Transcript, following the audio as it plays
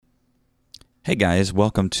Hey guys,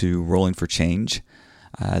 welcome to Rolling for Change.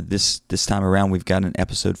 This time around, we've got an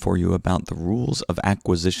episode for you about the rules of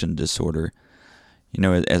acquisition disorder. You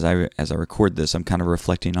know, as I record this, I'm kind of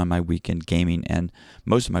reflecting on my weekend gaming, and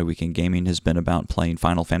most of my weekend gaming has been about playing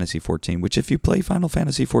Final Fantasy XIV. Which, if you play Final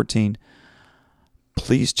Fantasy XIV,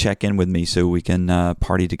 please check in with me so we can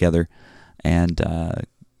party together and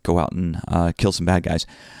go out and kill some bad guys.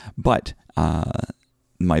 But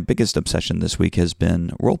my biggest obsession this week has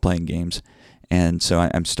been role-playing games. And so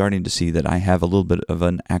I'm starting to see that I have a little bit of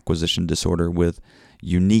an acquisition disorder with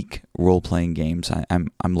unique role-playing games. I'm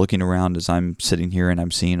looking around as I'm sitting here, and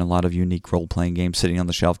I'm seeing a lot of unique role-playing games sitting on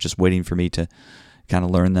the shelf, just waiting for me to kind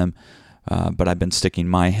of learn them. But I've been sticking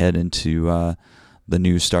my head into the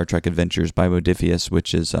new Star Trek Adventures by Modiphius,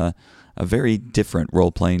 which is a very different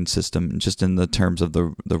role-playing system, just in the terms of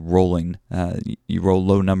the rolling. You roll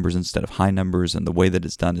low numbers instead of high numbers, and the way that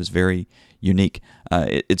it's done is very unique.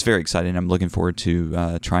 It's very exciting. I'm looking forward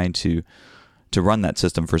to trying to run that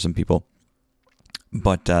system for some people.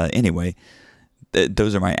 But anyway,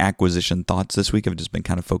 those are my acquisition thoughts this week. I've just been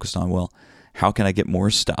kind of focused on, well, how can I get more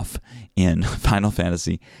stuff in Final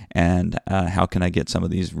Fantasy, and how can I get some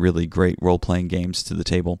of these really great role-playing games to the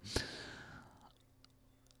table?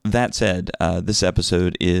 That said, this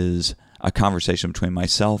episode is a conversation between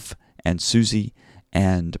myself and Susie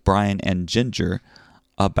and Brian and Ginger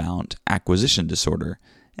about acquisition disorder.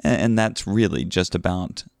 And that's really just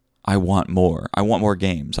about, I want more. I want more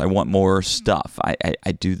games. I want more stuff.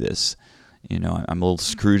 I do this. You know, I'm a little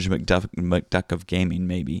Scrooge McDuck of gaming,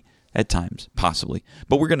 maybe, at times, possibly.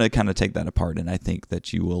 But we're going to kind of take that apart, and I think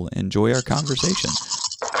that you will enjoy our conversation.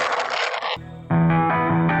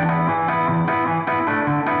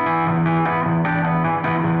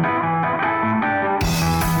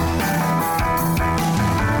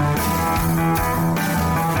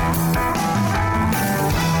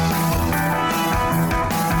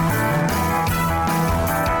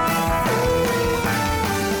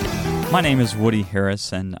 My name is Woody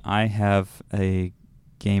Harris, and I have a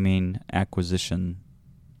gaming acquisition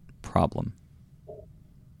problem.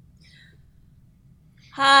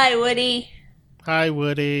 Hi, Woody. Hi,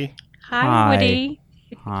 Woody. Hi, Woody.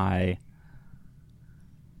 Hi.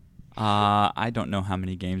 I don't know how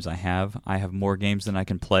many games I have. I have more games than I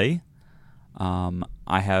can play.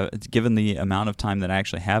 Given the amount of time that I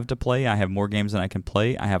actually have to play, I have more games than I can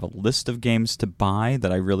play. I have a list of games to buy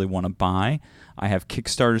that I really want to buy. I have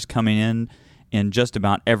Kickstarters coming in just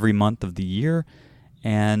about every month of the year,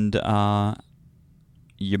 and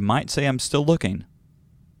you might say I'm still looking.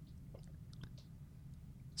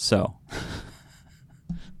 So,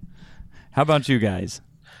 how about you guys?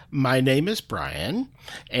 My name is Brian,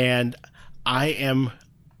 and I am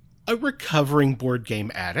a recovering board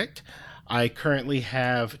game addict. I currently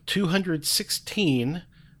have 216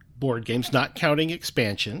 board games, not counting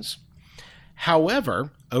expansions.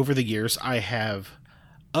 However, over the years, I have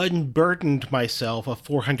unburdened myself of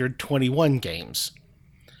 421 games.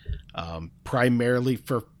 Primarily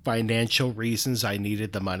for financial reasons, I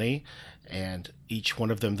needed the money, and each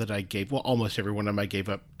one of them that I gave, well, almost every one of them I gave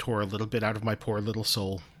up, tore a little bit out of my poor little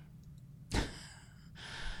soul.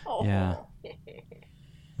 Yeah.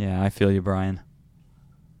 Yeah, I feel you, Brian.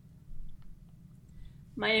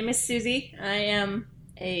 My name is Susie. I am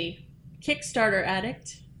a Kickstarter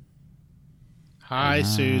addict. Hi,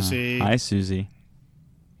 Susie. Hi, Susie.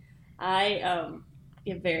 I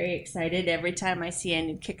get very excited every time I see a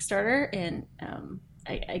new Kickstarter, and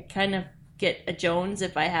I kind of get a Jones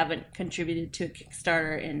if I haven't contributed to a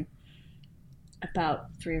Kickstarter in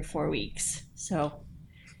about 3 or 4 weeks. So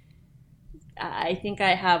I think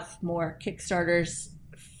I have more Kickstarters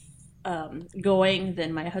going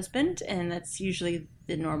than my husband, and that's usually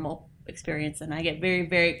the normal experience, and I get very,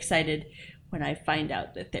 very excited when I find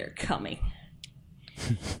out that they're coming.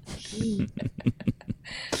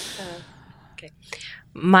 Okay.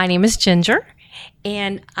 My name is Ginger,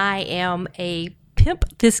 and I am a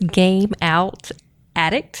Pimp This Game Out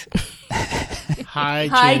addict. Hi,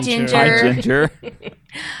 Ginger. Hi, Ginger. Hi, Ginger.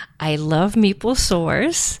 I love Meeple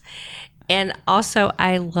Source, and also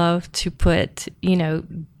I love to put,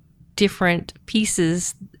 different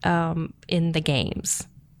pieces in the games.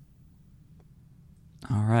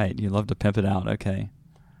 All right, you love to pimp it out. Okay.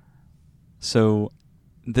 So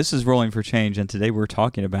this is Rolling for Change, and today we're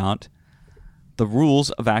talking about the rules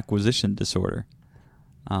of acquisition disorder.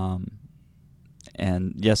 And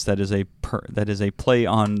yes, that is a play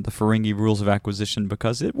on the Ferengi rules of acquisition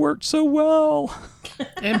because it worked so well.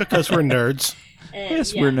 And because we're nerds.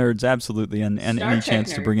 Yes, we're nerds, absolutely, and any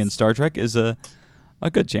chance to bring in Star Trek is a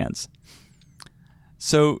good chance.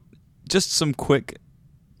 So, just some quick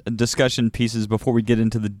discussion pieces before we get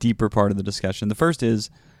into the deeper part of the discussion. The first is,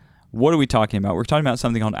 what are we talking about? We're talking about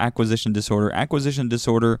something called acquisition disorder. Acquisition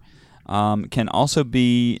disorder can also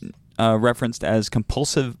be referenced as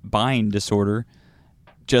compulsive buying disorder.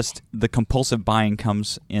 Just the compulsive buying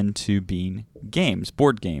comes into being games,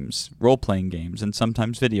 board games, role-playing games, and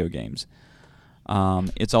sometimes video games.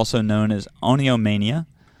 It's also known as oniomania.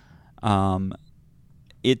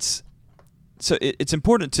 It's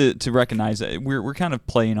important to recognize that we're kind of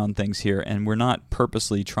playing on things here, and we're not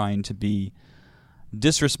purposely trying to be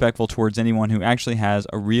disrespectful towards anyone who actually has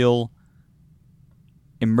a real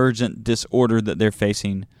emergent disorder that they're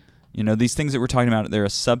facing. You know, these things that we're talking about, they're a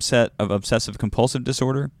subset of obsessive compulsive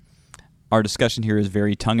disorder. Our discussion here is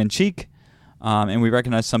very tongue-in-cheek, and we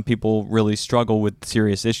recognize some people really struggle with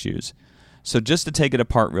serious issues. So just to take it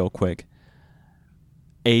apart real quick,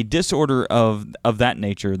 a disorder of that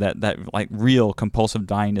nature, that like real compulsive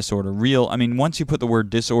buying disorder, once you put the word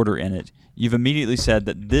disorder in it, you've immediately said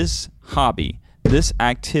that this hobby, this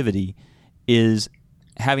activity is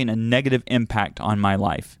having a negative impact on my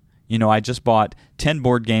life. You know, I just bought 10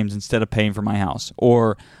 board games instead of paying for my house,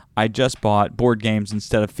 or I just bought board games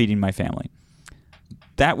instead of feeding my family.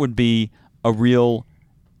 That would be a real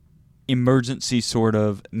emergency sort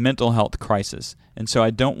of mental health crisis. And so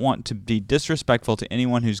I don't want to be disrespectful to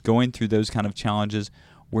anyone who's going through those kind of challenges.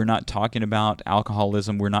 We're not talking about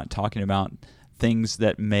alcoholism. We're not talking about things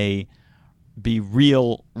that may be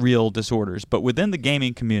real disorders. But within the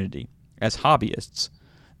gaming community, as hobbyists,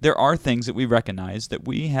 there are things that we recognize that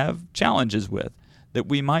we have challenges with, that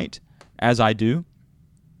we might, as I do,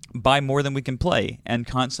 buy more than we can play and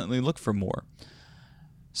constantly look for more.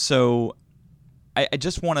 So I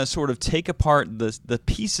just want to sort of take apart the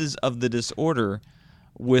pieces of the disorder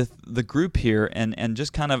with the group here and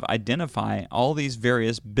just kind of identify all these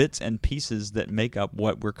various bits and pieces that make up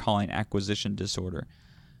what we're calling acquisition disorder.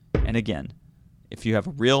 And again, if you have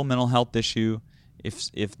a real mental health issue,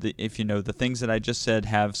 if you know the things that I just said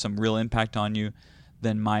have some real impact on you,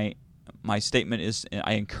 then my statement is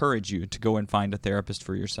I encourage you to go and find a therapist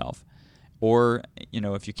for yourself. Or, you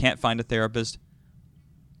know, if you can't find a therapist,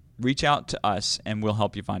 reach out to us and we'll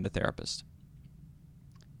help you find a therapist.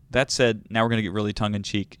 That said, now we're going to get really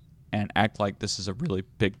tongue-in-cheek and act like this is a really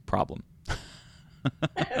big problem.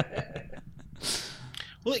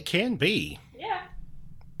 Well, it can be. Yeah.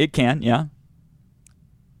 It can, yeah.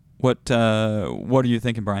 What are you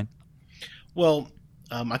thinking, Brian? Well,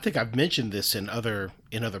 I think I've mentioned this in other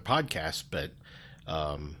podcasts, but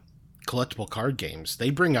collectible card games,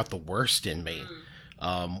 they bring out the worst in me.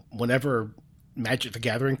 Whenever Magic the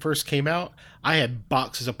Gathering first came out, I had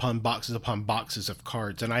boxes upon boxes upon boxes of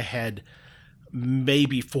cards, and I had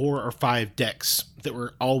maybe 4 or 5 decks that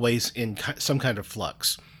were always in some kind of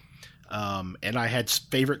flux. And I had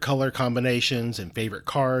favorite color combinations and favorite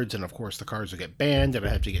cards, and of course the cards would get banned, and I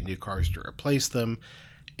had to get new cards to replace them.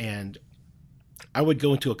 And I would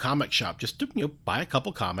go into a comic shop just to buy a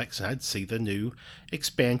couple comics, and I'd see the new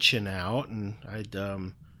expansion out, and I'd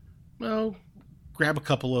grab a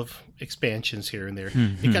couple of expansions here and there.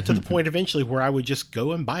 It got to the point eventually where I would just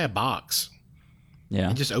go and buy a box,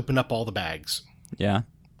 and just open up all the bags. Yeah.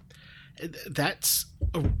 That's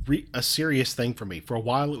a serious thing for me. For a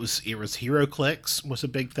while, it was HeroClix was a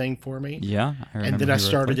big thing for me. Yeah, and then I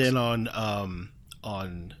started in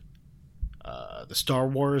on the Star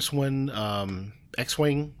Wars one,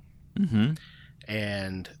 X-Wing,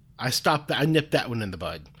 and I stopped. I nipped that one in the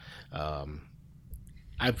bud.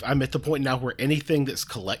 I'm at the point now where anything that's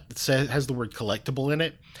has the word collectible in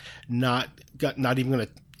it, not even going to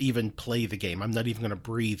even play the game. I'm not even going to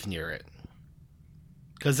breathe near it,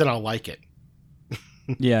 because then I'll like it.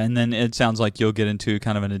 Yeah, and then it sounds like you'll get into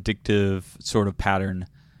kind of an addictive sort of pattern,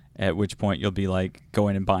 at which point you'll be like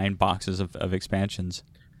going and buying boxes of expansions.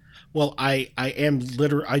 Well, I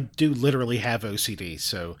do literally have OCD,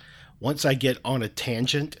 so once I get on a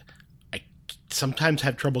tangent, I sometimes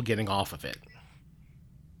have trouble getting off of it.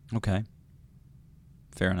 Okay.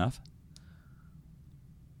 Fair enough.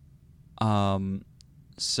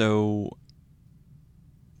 So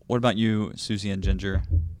what about you, Susie and Ginger?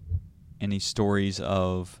 Any stories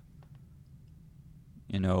of,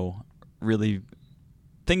 really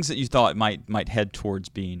things that you thought might head towards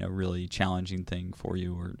being a really challenging thing for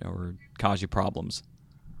you or cause you problems?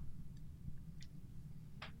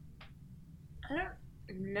 I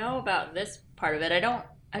don't know about this part of it. I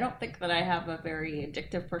don't think that I have a very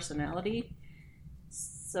addictive personality.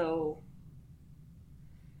 So,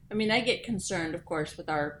 I get concerned, of course, with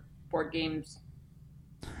our board games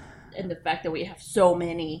and the fact that we have so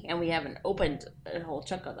many and we haven't opened a whole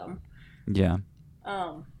chunk of them. Yeah.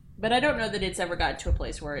 But I don't know that it's ever gotten to a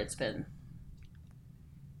place where it's been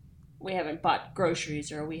we haven't bought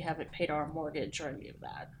groceries or we haven't paid our mortgage or any of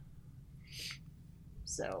that.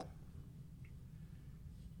 So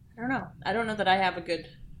I don't know. I don't know that I have a good.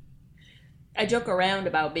 I joke around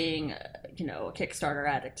about being, a Kickstarter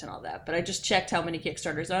addict and all that, but I just checked how many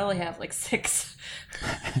Kickstarters. I only have like 6.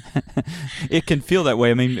 It can feel that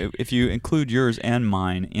way. I mean, if you include yours and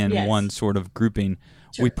mine in Yes. one sort of grouping,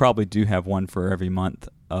 Sure. we probably do have one for every month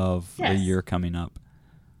of the Yes. year coming up,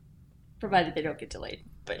 Provided they don't get delayed.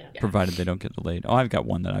 But yeah. provided they don't get delayed. Oh, I've got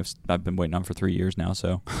one that I've been waiting on for 3 years now.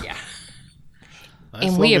 So Yeah. That's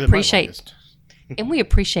And we longer than my appreciate- longest. And we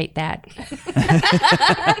appreciate that.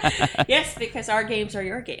 Yes, because our games are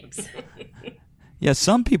your games. yeah,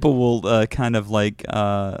 some people will kind of like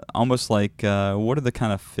almost like what are the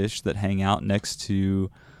kind of fish that hang out next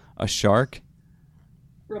to a shark?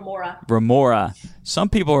 Remora. Some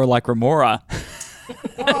people are like Remora.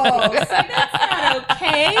 Oh, see, that's not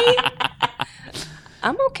okay.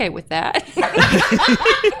 I'm okay with that.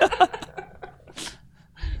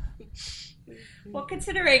 Well,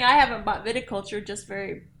 considering I haven't bought viticulture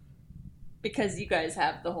because you guys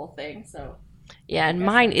have the whole thing, so Yeah, and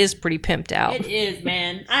mine is pretty pimped out. it is,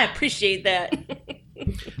 man. I appreciate that.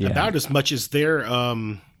 Yeah. About as much as their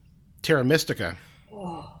Terra Mystica.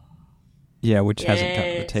 Oh, Yeah, which hasn't come to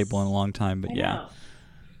the Yes. table in a long time, but I yeah. know.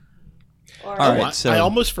 Or, All right, I so-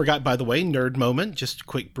 almost forgot, by the way, nerd moment. Just a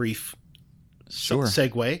quick, brief Sure.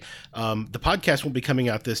 segue. The podcast won't be coming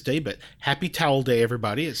out this day, but Happy Towel Day,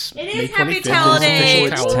 everybody! It's It is May Happy 25th. Towel It's Day.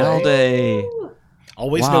 official It's towel Towel day. Day. Woo.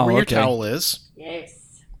 Always Wow, know where your okay. towel is.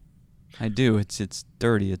 Yes. I do. It's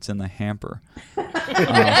dirty. It's in the hamper.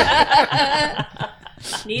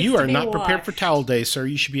 Needs You to are be not prepared for washed. Towel Day, sir.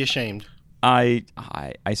 You should be ashamed. I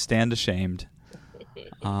stand ashamed.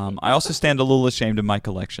 I also stand a little ashamed of my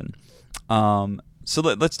collection. So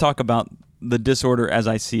let's talk about the disorder as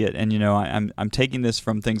I see it. And I'm taking this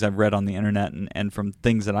from things I've read on the internet and from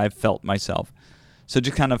things that I've felt myself. So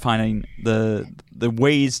just kind of finding the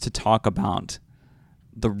ways to talk about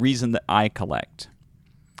the reason that I collect.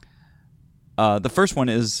 The first one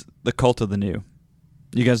is the cult of the new.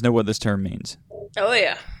 You guys know what this term means. Oh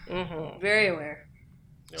yeah. Very aware.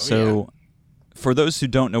 So, for those who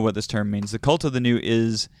don't know what this term means, the cult of the new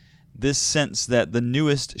is this sense that the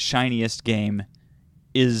newest, shiniest game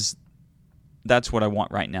that's what I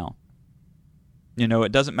want right now.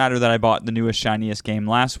 It doesn't matter that I bought the newest, shiniest game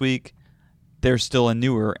last week. There's still a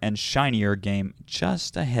newer and shinier game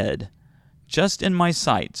just ahead, just in my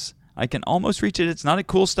sights. I can almost reach it. It's not at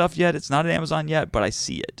Cool Stuff yet. It's not at Amazon yet, but I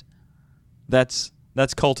see it. That's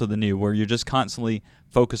cult of the new, where you're just constantly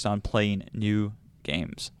focused on playing new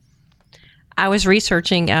games. I was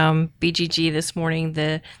researching BGG this morning,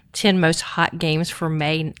 the 10 most hot games for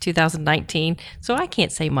May 2019, so I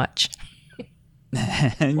can't say much.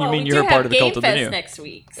 And Well, you mean we you're do a part have of the Game cult of the Fest new. next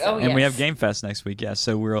week. Oh, And we yes. have Game Fest next week, yes.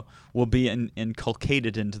 So we'll be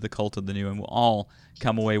inculcated into the cult of the new, and we'll all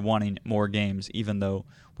come away wanting more games, even though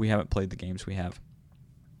we haven't played the games we have.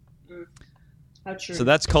 How true. So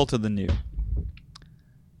that's cult of the new.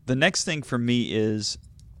 The next thing for me is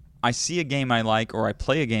I see a game I like or I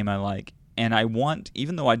play a game I like, and I want,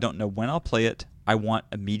 even though I don't know when I'll play it, I want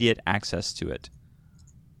immediate access to it.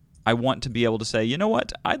 I want to be able to say, you know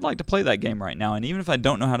what, I'd like to play that game right now, and even if I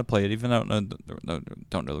don't know how to play it, even if I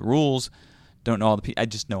don't know the rules, don't know all the I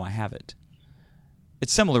just know I have it.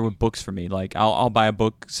 It's similar with books for me. Like I'll buy a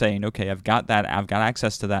book saying, okay, I've got that, I've got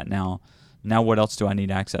access to that now. Now what else do I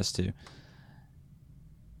need access to?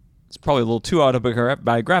 It's probably a little too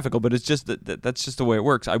autobiographical, but it's just that's just the way it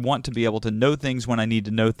works. I want to be able to know things when I need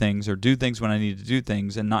to know things, or do things when I need to do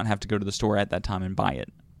things, and not have to go to the store at that time and buy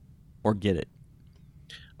it or get it.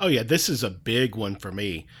 Oh yeah, this is a big one for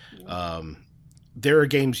me. There are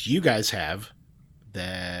games you guys have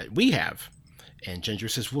that we have, and Ginger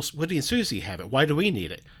says, "Well, Woody and Susie have it. Why do we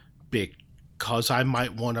need it?" Because I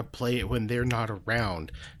might want to play it when they're not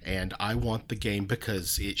around, and I want the game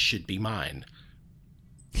because it should be mine.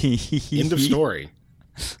 End of story.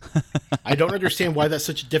 I don't understand why that's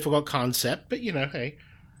such a difficult concept, but hey.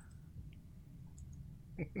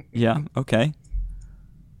 Yeah. Okay.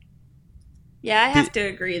 Yeah, I have to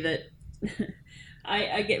agree that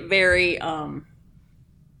I get very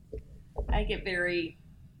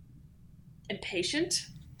impatient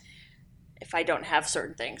if I don't have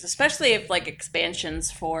certain things, especially if like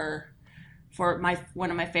expansions for one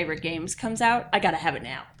of my favorite games comes out. I gotta have it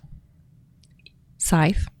now.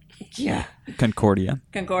 Scythe. Yeah, Concordia.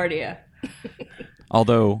 Concordia.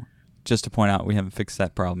 Although, just to point out, we haven't fixed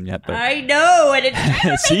that problem yet. But I know, and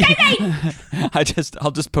it's see,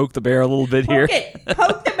 I'll just poke the bear a little bit here.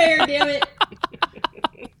 Poke the bear, damn it!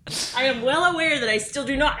 I am well aware that I still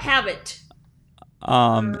do not have it.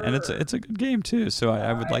 And it's a good game too. So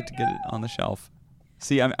I would like to get it on the shelf.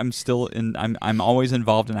 See, I'm still in. I'm always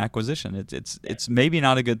involved in acquisition. It's maybe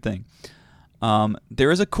not a good thing.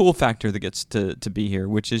 There is a cool factor that gets to be here,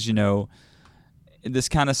 which is this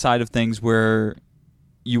kind of side of things where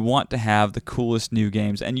you want to have the coolest new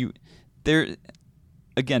games, and they're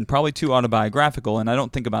again probably too autobiographical, and I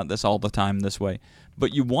don't think about this all the time this way.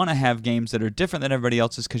 But you want to have games that are different than everybody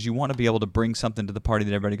else's because you want to be able to bring something to the party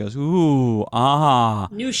that everybody goes, ooh,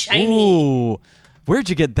 new shiny. Ooh, where'd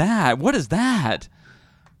you get that? What is that?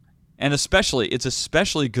 And it's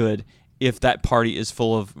especially good if that party is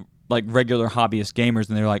full of like regular hobbyist gamers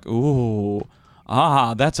and they're like, ooh,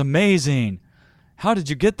 that's amazing. How did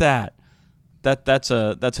you get that? That's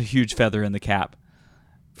a huge feather in the cap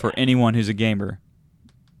for anyone who's a gamer.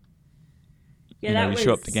 Yeah, you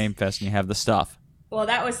show up to Game Fest and you have the stuff. Well,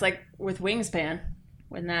 that was like with Wingspan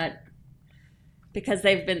because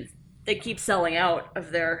they keep selling out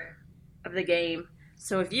of the game.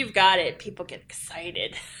 So if you've got it, people get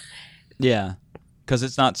excited. Yeah, because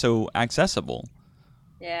it's not so accessible.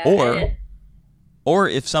 Yeah. Or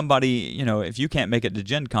if somebody, if you can't make it to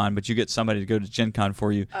Gen Con, but you get somebody to go to Gen Con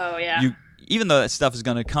for you. Oh, yeah. Even though that stuff is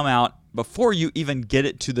going to come out before you even get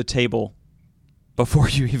it to the table.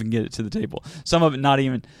 Some of it not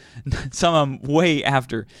even, some of them way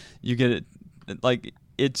after you get it. Like,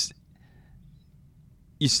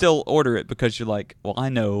 you still order it because you're like, well, I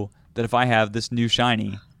know that if I have this new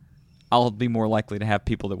shiny, I'll be more likely to have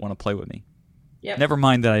people that want to play with me. Yep. Never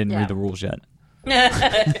mind that I didn't read the rules yet.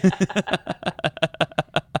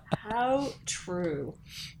 How true.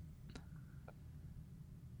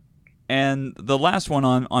 And the last one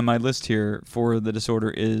on my list here for the disorder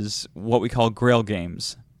is what we call Grail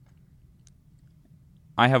games.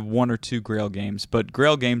 I have one or two Grail games, but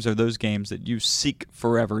Grail games are those games that you seek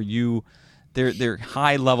forever. They're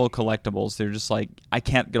high-level collectibles. They're just like, I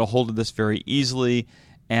can't get a hold of this very easily,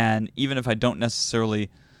 and even if I don't necessarily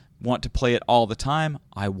want to play it all the time,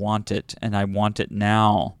 I want it, and I want it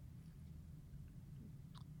now.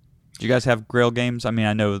 Do you guys have Grail games? I mean,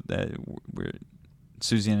 I know that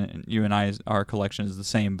Susie and you and I, our collection is the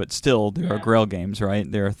same, but still, there are Grail games, right?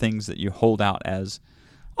 There are things that you hold out as,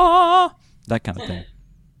 that kind of thing.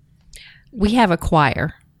 We have a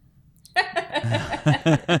choir. The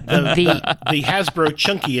Hasbro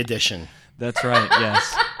Chunky Edition. That's right,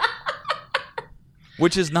 yes.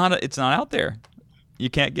 Which is it's not out there. You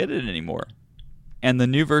can't get it anymore. And the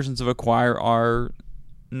new versions of Acquire are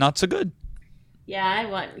not so good. Yeah, I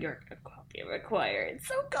want your copy of Acquire. It's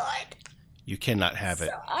so good. You cannot have it.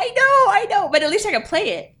 I know, but at least I can play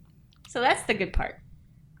it. So that's the good part.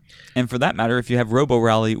 And for that matter, if you have Robo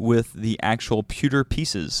Rally with the actual pewter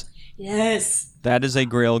pieces. Yes. That is a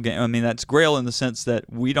Grail game. I mean, that's Grail in the sense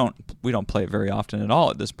that we don't play it very often at all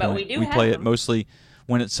at this point. But we play it mostly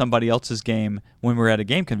when it's somebody else's game when we're at a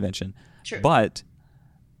game convention. True. But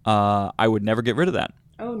I would never get rid of that.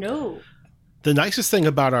 Oh, no. The nicest thing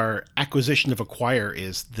about our acquisition of Acquire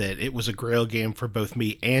is that it was a Grail game for both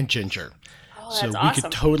me and Ginger. Oh, so that's we awesome.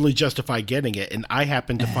 could totally justify getting it, and I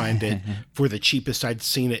happened to find it for the cheapest I'd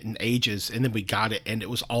seen it in ages, and then we got it, and it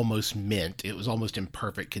was almost mint. It was almost in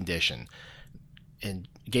perfect condition. And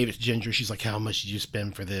gave it to Ginger. She's like, how much did you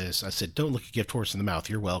spend for this? I said, don't look a gift horse in the mouth.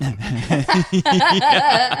 You're welcome.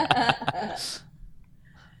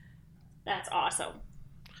 That's awesome.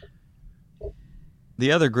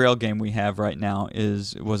 The other Grail game we have right now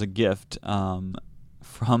was a gift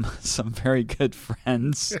from some very good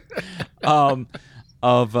friends of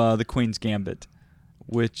the Queen's Gambit,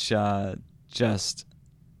 which just,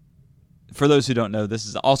 for those who don't know, this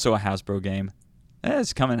is also a Hasbro game.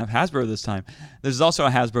 It's coming up Hasbro this time. There's also a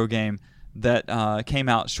Hasbro game that came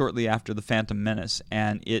out shortly after the Phantom Menace,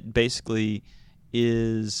 and it basically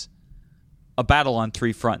is a battle on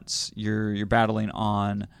three fronts. You're battling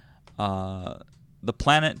on the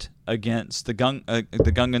planet against the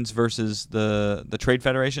Gungans versus the Trade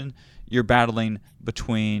Federation. You're battling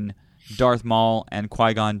between Darth Maul and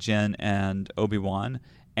Qui-Gon Jinn and Obi-Wan,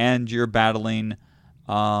 and you're battling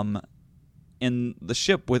in the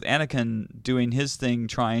ship with Anakin doing his thing,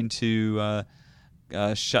 trying to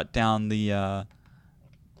shut down the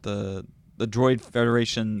Droid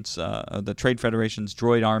Federation's the Trade Federation's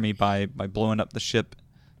droid army by blowing up the ship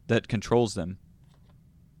that controls them.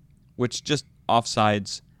 Which, just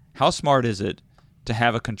offsides, how smart is it to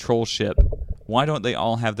have a control ship? Why don't they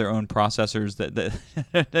all have their own processors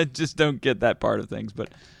that just don't get that part of things? But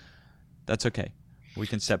that's okay. We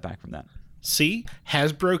can step back from that. See,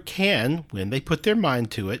 Hasbro can, when they put their mind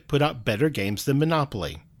to it, put out better games than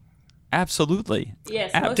Monopoly. Absolutely.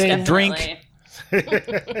 Yes, most definitely. Drink.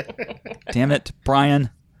 Damn it, Brian.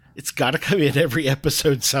 It's got to come in every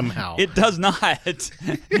episode somehow. It does not.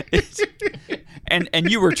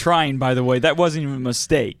 And you were trying, by the way. That wasn't even a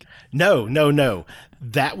mistake. No.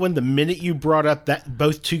 That one, the minute you brought up that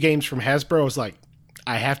both two games from Hasbro, I was like,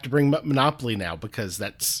 I have to bring up Monopoly now because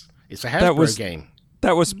it's a Hasbro game.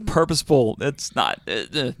 That was purposeful. It's not.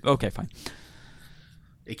 Okay, fine.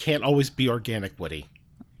 It can't always be organic, Woody.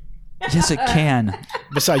 Yes, it can.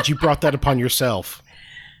 Besides, you brought that upon yourself.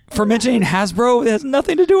 For mentioning Hasbro, it has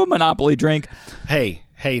nothing to do with Monopoly Drink. Hey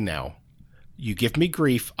now. You give me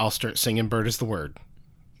grief, I'll start singing Bird is the Word.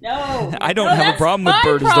 No. I don't have a problem with my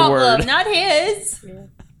Bird is the problem, Word. Not his.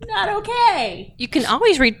 Not okay. You can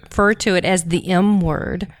always refer to it as the M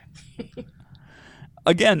word.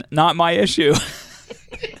 Again, not my issue.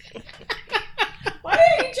 Why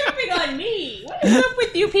are you jumping on me? What is up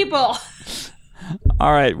with you people?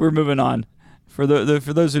 All right, we're moving on. For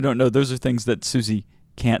those who don't know, those are things that Susie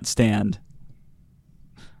can't stand.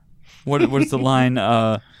 What is the line?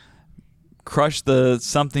 Crush the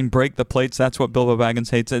something, break the plates. That's what Bilbo Baggins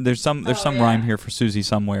hates. There's some rhyme here for Susie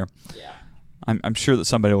somewhere. Yeah. I'm sure that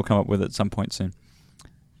somebody will come up with it at some point soon.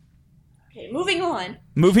 Okay, moving on.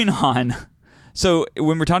 Moving on. So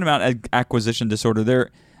when we're talking about acquisition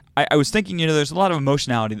disorder, I was thinking, there's a lot of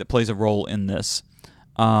emotionality that plays a role in this,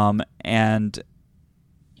 and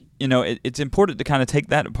it's important to kind of take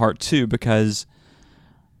that apart too, because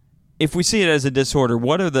if we see it as a disorder,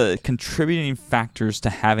 what are the contributing factors to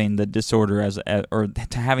having the disorder or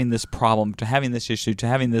to having this problem, to having this issue, to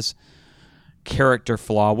having this character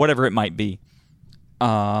flaw, whatever it might be,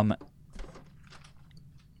 and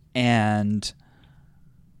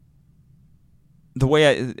the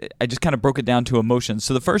way I just kind of broke it down to emotions.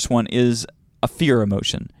 So the first one is a fear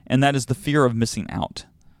emotion, and that is the fear of missing out.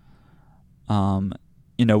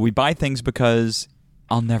 We buy things because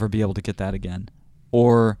I'll never be able to get that again,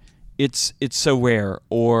 or it's so rare,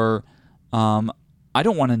 or I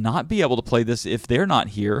don't want to not be able to play this if they're not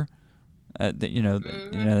here.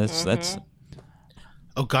 That's.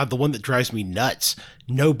 Oh God, the one that drives me nuts.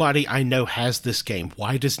 Nobody I know has this game.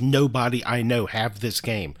 Why does nobody I know have this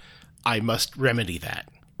game? I must remedy that.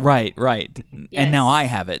 Right. Yes. And now I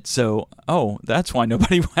have it. So, that's why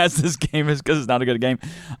nobody has this game, is because it's not a good game.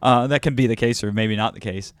 That can be the case, or maybe not the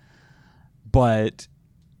case. But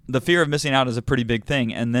the fear of missing out is a pretty big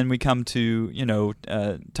thing. And then we come to,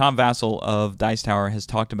 Tom Vassell of Dice Tower has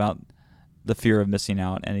talked about the fear of missing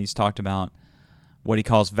out, and he's talked about what he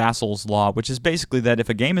calls Vassell's Law, which is basically that if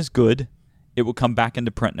a game is good, it will come back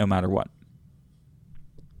into print no matter what.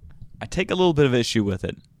 I take a little bit of issue with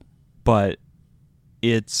it, but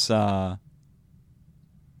it's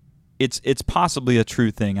possibly a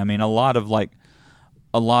true thing. I mean, even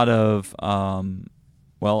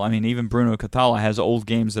Bruno Cathala has old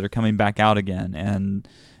games that are coming back out again,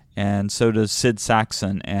 and so does Sid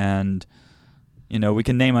Saxon, and we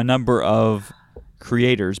can name a number of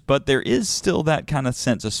creators, but there is still that kind of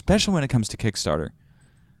sense, especially when it comes to Kickstarter,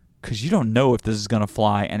 because you don't know if this is going to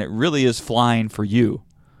fly, and it really is flying for you.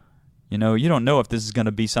 You don't know if this is going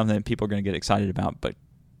to be something that people are going to get excited about, but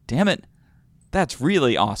damn it, that's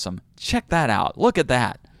really awesome. Check that out. Look at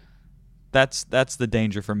that. That's the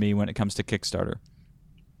danger for me when it comes to Kickstarter.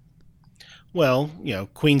 Well,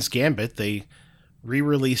 Queen's Gambit, they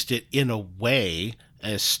re-released it in a way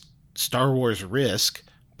as Star Wars Risk,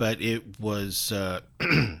 but it was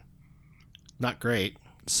not great.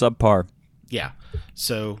 Subpar. Yeah.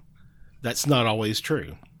 So that's not always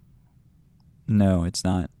true. No, it's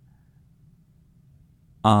not.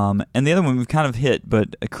 And the other one we've kind of hit,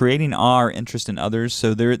 but creating our interest in others.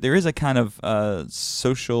 So there is a kind of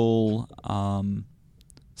social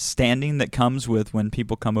standing that comes with when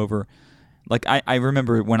people come over. Like I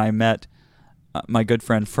remember when I met my good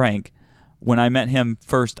friend Frank. When I met him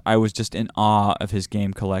first, I was just in awe of his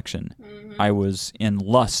game collection. Mm-hmm. I was in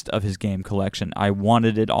lust of his game collection. I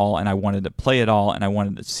wanted it all, and I wanted to play it all, and I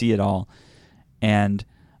wanted to see it all. And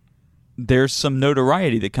there's some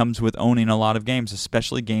notoriety that comes with owning a lot of games,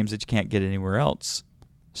 especially games that you can't get anywhere else,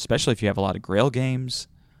 especially if you have a lot of Grail games.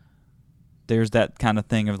 There's that kind of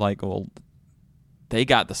thing of like, well, they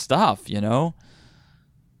got the stuff,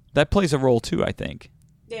 That plays a role too, I think.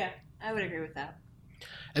 Yeah, I would agree with that.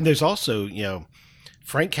 And there's also,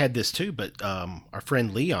 Frank had this too, but our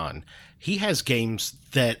friend Leon, he has games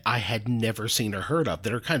that I had never seen or heard of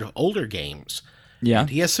that are kind of older games. Yeah. And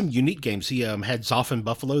he has some unique games. He had Zoff and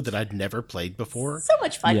Buffalo that I'd never played before. So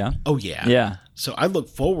much fun. Yeah. Oh, yeah. Yeah. So I look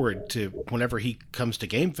forward to whenever he comes to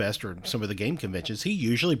Game Fest or some of the game conventions, he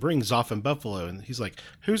usually brings Zoff and Buffalo. And he's like,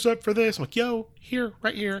 who's up for this? I'm like, yo, here,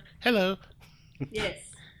 right here. Hello. Yes.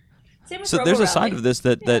 So there's a side of this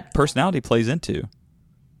that personality plays into.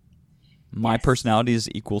 my Yes. personality is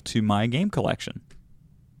equal to my game collection.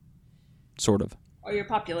 Sort of. Or your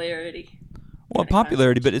popularity. Well, Kinda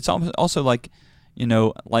popularity, but it's also like,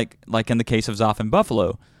 like in the case of Zoff and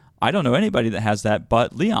Buffalo, I don't know anybody that has that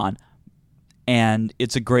but Leon, and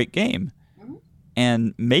it's a great game,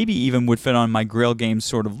 and maybe even would fit on my Grail Games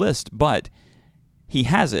sort of list, but he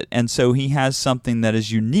has it, and so he has something that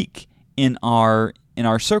is unique in our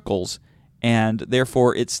circles, and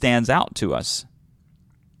therefore it stands out to us.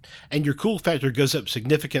 And your cool factor goes up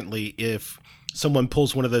significantly if someone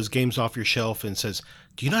pulls one of those games off your shelf and says,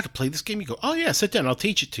 "Do you know how to play this game?" You go, "Oh yeah, sit down, I'll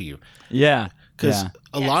teach it to you." Yeah, Because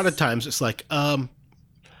a lot of Yes. times it's like,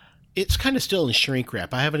 it's kind of still in shrink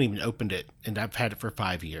wrap. I haven't even opened it, and I've had it for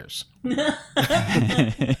 5 years.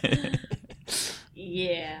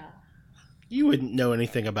 Yeah. You wouldn't know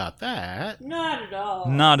anything about that. Not at all.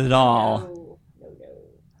 Not at all. No.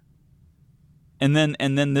 And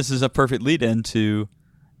then this is a perfect lead into,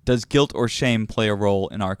 does guilt or shame play a role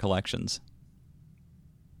in our collections?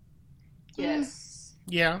 Yes.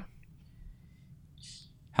 Yeah.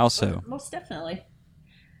 How so? Most definitely.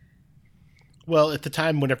 Well, at the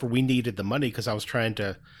time, whenever we needed the money, because I was trying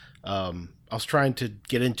to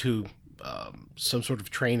get into some sort of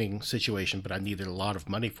training situation, but I needed a lot of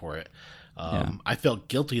money for it. I felt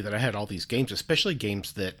guilty that I had all these games, especially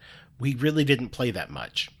games that we really didn't play that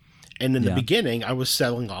much. And in the beginning, I was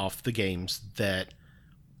selling off the games that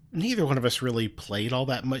neither one of us really played all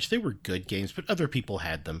that much. They were good games, but other people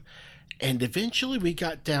had them. And eventually we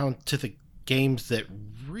got down to the games that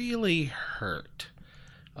really hurt.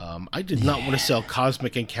 I did not want to sell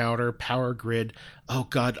Cosmic Encounter, Power Grid. Oh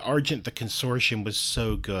God, Argent the Consortium was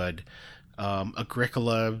so good.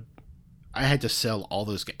 Agricola, I had to sell all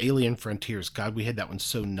those. Alien Frontiers, God, we had that one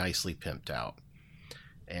so nicely pimped out.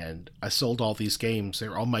 And I sold all these games.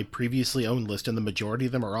 They're on my previously owned list, and the majority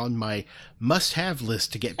of them are on my must-have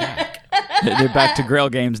list to get back. They're back to Grail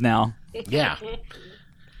Games now. Yeah.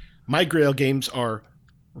 My Grail games are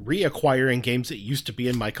reacquiring games that used to be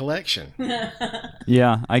in my collection.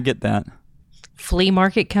 Yeah, I get that. Flea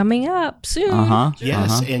market coming up soon.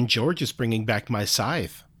 Yes, and George is bringing back my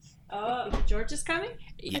Scythe. Oh, George is coming?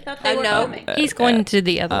 I thought they were No, coming. he's going to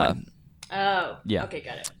the other one. Oh. Yeah. Okay,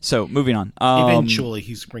 got it. So moving on. Eventually,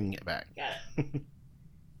 he's bringing it back. Got it.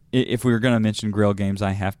 If we were going to mention Grail Games,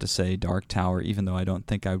 I have to say Dark Tower, even though I don't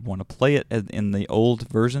think I'd want to play it in the old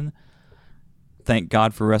version. Thank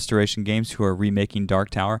God for Restoration Games who are remaking Dark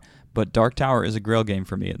Tower, but Dark Tower is a Grail game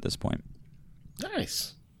for me at this point.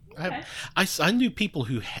 Nice. Okay. I knew people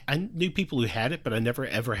who had it, but I never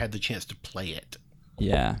ever had the chance to play it.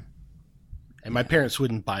 Yeah. And my parents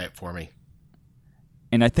wouldn't buy it for me.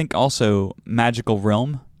 And I think also Magical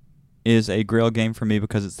Realm is a Grail game for me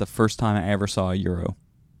because it's the first time I ever saw a Euro.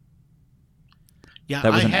 Yeah,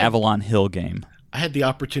 That was an Avalon Hill game. I had the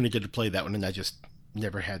opportunity to play that one, and I just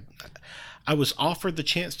never had. I was offered the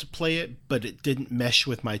chance to play it, but it didn't mesh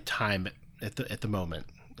with my time at the moment.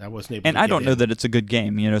 I wasn't able. And to I get don't know in. that it's a good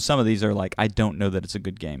game. You know, some of these are like, I don't know that it's a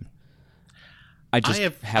good game. I just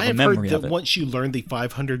have I a have memory heard of that it. once you learn the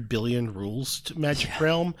 500 billion rules to Magic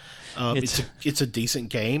Realm, it's a decent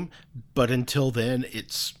game. But until then,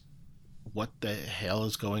 it's what the hell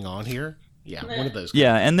is going on here? Yeah, one of those.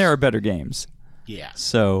 Yeah, and there are better games. Yeah.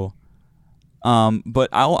 So, but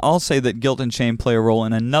I'll say that guilt and shame play a role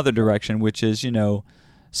in another direction, which is, you know,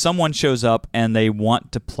 someone shows up and they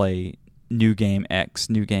want to play new game X,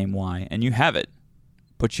 new game Y, and you have it,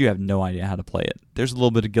 but you have no idea how to play it. There's a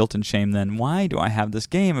little bit of guilt and shame then. Why do I have this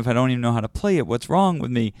game if I don't even know how to play it? What's wrong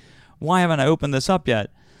with me? Why haven't I opened this up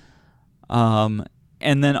yet? And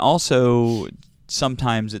then also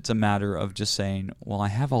sometimes it's a matter of just saying, well, I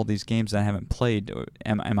have all these games that I haven't played.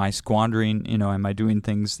 Am I squandering, you know, am I doing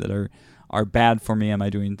things that are bad for me? Am I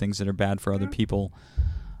doing things that are bad for other people?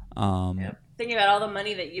 Yep. Thinking about all the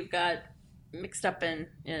money that you've got mixed up in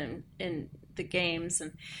the games,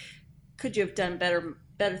 and could you have done better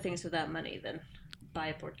things with that money than buy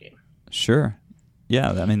a board game? Sure.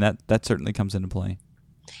 Yeah, I mean, that certainly comes into play.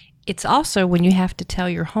 It's also when you have to tell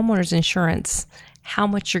your homeowner's insurance how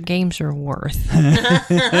much your games are worth.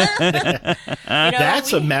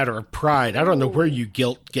 That's a matter of pride. I don't know where you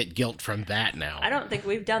get guilt from that now. I don't think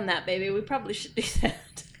we've done that, baby. We probably should do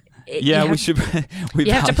that. Yeah, we should.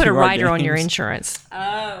 You have to put a value our rider on your games. insurance.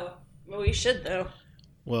 Oh, well, we should though.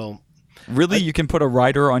 Well, Really, you can put a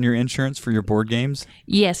rider on your insurance for your board games?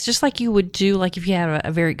 Yes, just like you would do, like if you had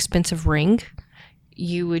a very expensive ring,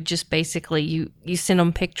 you would just basically you send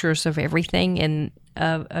them pictures of everything and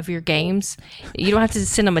of your games. You don't have to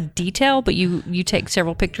send them a detail, but you take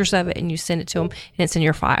several pictures of it and you send it to them, and it's in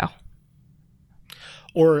your file.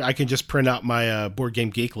 or I can just print out my board game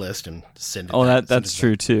geek list and send it. Oh, send that's it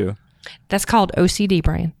true too. That's called OCD,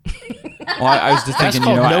 Brian. Well, I was just That's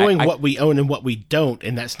thinking, called knowing I, what we own and what we don't,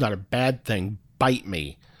 and that's not a bad thing. Bite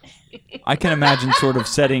me. I can imagine sort of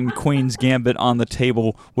setting Queen's Gambit on the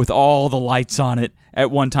table with all the lights on it at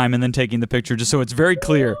one time and then taking the picture just so it's very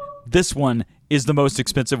clear this one is the most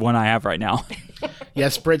expensive one I have right now. Yeah,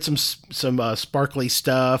 spread some sparkly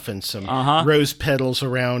stuff and some rose petals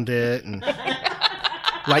around it, and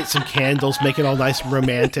light some candles, make it all nice and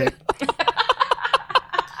romantic.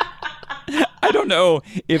 I don't know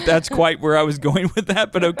if that's quite where I was going with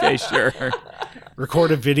that, but okay, sure.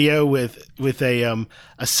 Record a video with a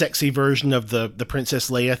sexy version of the Princess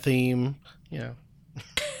Leia theme. Yeah,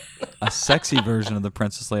 A sexy version of the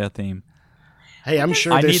Princess Leia theme. hey, I'm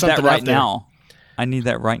sure I there's need something that right out there. now. I need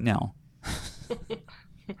that right now.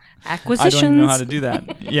 Acquisitions. I don't even know how to do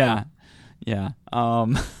that. Yeah.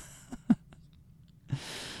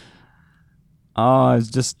 I was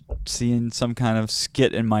just seeing some kind of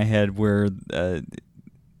skit in my head where,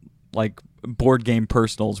 like board game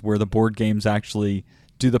personals, where the board games actually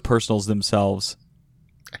do the personals themselves.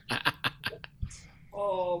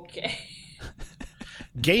 Okay.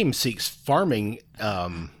 Game seeks farming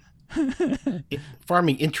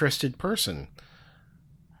interested person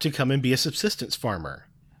to come and be a subsistence farmer.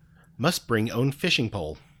 Must bring own fishing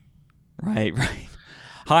pole. Right.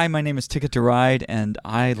 Hi, my name is Ticket to Ride, and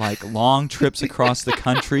I like long trips across the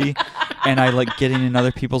country, and I like getting in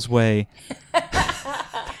other people's way.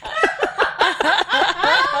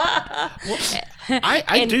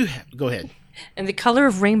 I do. Go ahead. And the color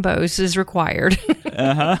of rainbows is required.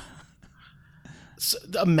 So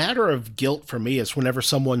a matter of guilt for me is whenever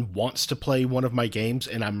someone wants to play one of my games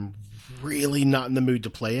and I'm really not in the mood to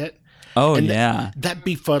play it. Oh, And yeah. That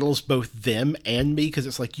befuddles both them and me because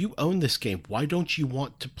it's like, you own this game. Why don't you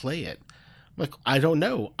want to play it? I'm like, I don't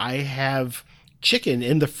know. I have chicken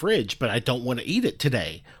in the fridge, but I don't want to eat it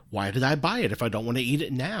today. Why did I buy it if I don't want to eat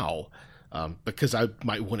it now? Because I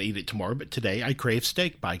might want to eat it tomorrow, but today I crave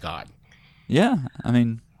steak, by God. Yeah, I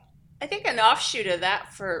mean, I think an offshoot of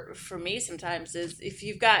that for me sometimes is if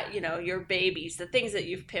you've got, your babies, the things that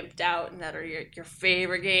you've pimped out and that are your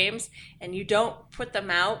favorite games, and you don't put them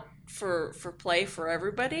out for play for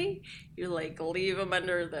everybody, you like leave them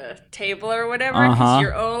under the table or whatever, because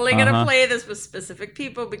you're only going to play this with specific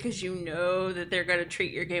people because you know that they're going to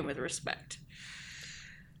treat your game with respect.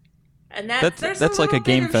 And that's like a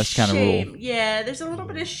Game Fest kind of rule. Yeah, there's a little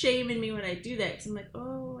bit of shame in me when I do that because I'm like,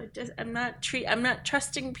 oh, I'm not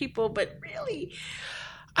trusting people, but really,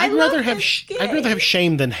 I'd rather have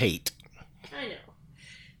shame than hate. I know,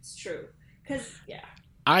 it's true. Because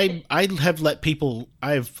I have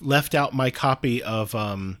I've left out my copy of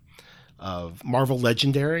Marvel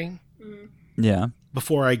Legendary. Yeah.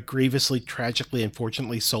 Before I grievously, tragically,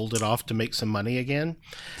 unfortunately sold it off to make some money again.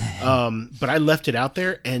 But I left it out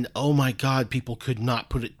there, and oh my God, people could not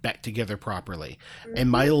put it back together properly. And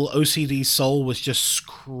my little OCD soul was just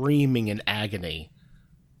screaming in agony.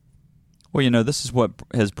 Well, this is what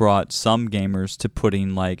has brought some gamers to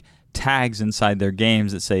putting like tags inside their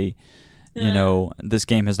games that say, this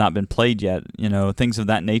game has not been played yet, things of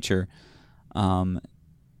that nature.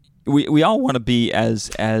 We all want to be as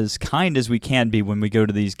kind as we can be when we go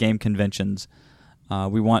to these game conventions.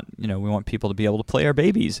 We want people to be able to play our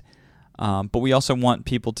babies, but we also want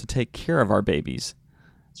people to take care of our babies.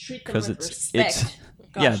 Treat them with respect.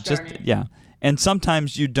 And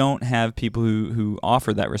sometimes you don't have people who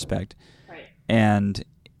offer that respect. Right. And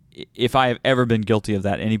if I have ever been guilty of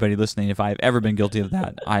that, anybody listening, if I have ever been guilty of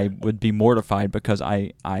that, I would be mortified because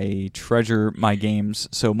I treasure my games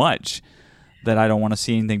so much that I don't want to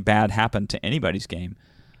see anything bad happen to anybody's game.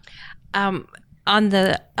 On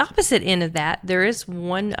the opposite end of that, there is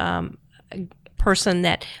one person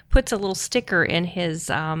that puts a little sticker in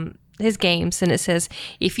his games, and it says,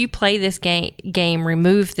 if you play this game,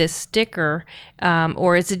 remove this sticker,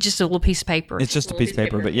 or is it just a little piece of paper? It's just a piece of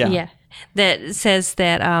paper, but yeah. Yeah, that says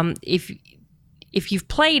that if you've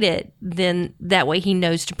played it, then that way he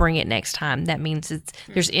knows to bring it next time. That means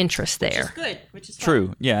there's interest there. Which is good. Which is true.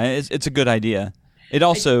 Fun. Yeah, it's a good idea. It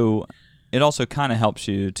also kind of helps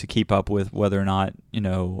you to keep up with whether or not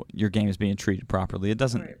your game is being treated properly. It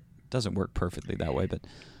doesn't work perfectly that way, but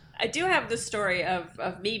I do have the story of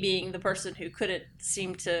me being the person who couldn't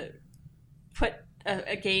seem to put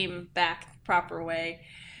a game back the proper way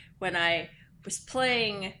when I was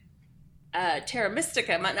playing Terra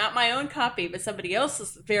Mystica, not my own copy, but somebody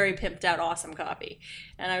else's very pimped out awesome copy.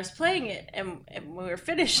 And I was playing it, and when we were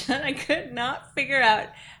finished, I could not figure out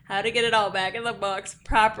how to get it all back in the box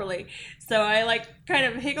properly. So I kind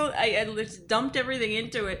of higgled, I just dumped everything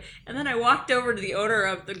into it, and then I walked over to the owner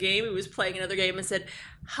of the game who was playing another game and said,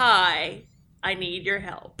 "Hi, I need your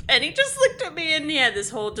help. And he just looked at me and he had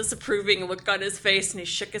this whole disapproving look on his face and he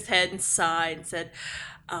shook his head and sighed and said,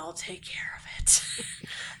 I'll take care of it.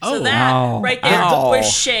 So that right there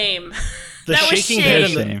was shame. The That was shaking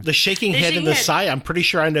shame. head and the shaking head and the sigh, I'm pretty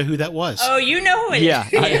sure I know who that was. Oh, you know who it is.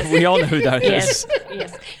 Yeah, we all know who that is.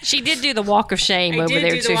 Yes. She did do the walk of shame I over did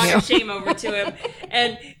there do to the walk him. of shame over to him,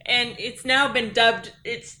 and it's now been dubbed.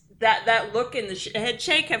 It's that look in the head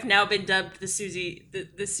shake have now been dubbed the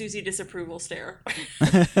Susie disapproval stare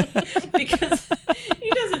because he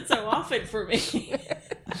does it so often for me.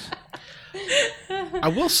 I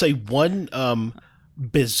will say one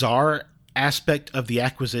bizarre aspect of the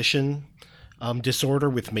acquisition disorder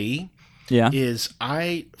with me is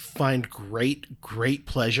I find great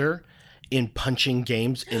pleasure in punching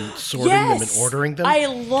games and sorting them and ordering them. I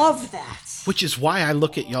love that. Which is why I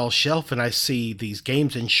look at y'all's shelf and I see these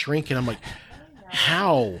games and shrink and I'm like,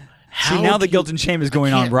 how? See, now the guilt and shame is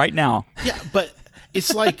going on right now. Yeah, but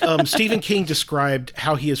it's like Stephen King described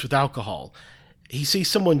how he is with alcohol. He sees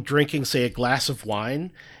someone drinking, say, a glass of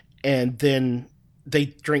wine, and then they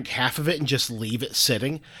drink half of it and just leave it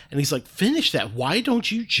sitting. And he's like, finish that. Why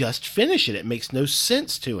don't you just finish it? It makes no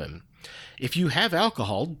sense to him. If you have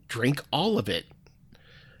alcohol, drink all of it.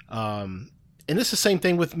 And it's the same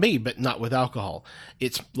thing with me, but not with alcohol.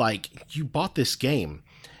 It's like, you bought this game.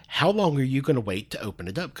 How long are you going to wait to open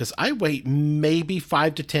it up? Because I wait maybe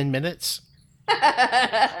 5 to 10 minutes.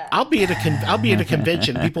 I'll be at a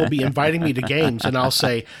convention. People will be inviting me to games, and I'll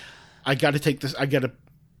say, "I got to take this. I've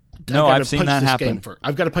seen that happen.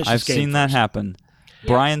 I've got to punch I've this game." seen that happen. Yeah.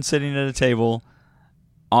 Brian sitting at a table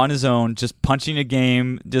on his own, just punching a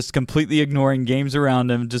game, just completely ignoring games around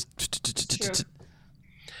him. Just.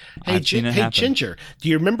 Hey, Ginger, do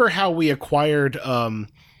you remember how we acquired?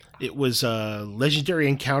 It was Legendary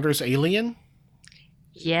Encounters Alien.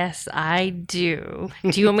 Yes, I do.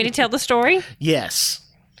 Do you want me to tell the story? Yes.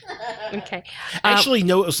 Okay. Actually,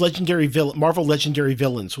 no, it was Marvel Legendary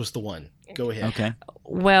Villains was the one. Go ahead. Okay.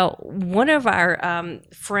 Well, one of our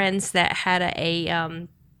friends that had a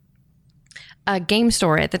game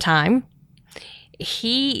store at the time,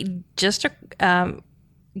 he just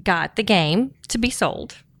got the game to be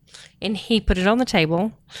sold, and he put it on the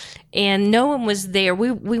table, and no one was there.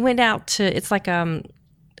 We went out to, it's like a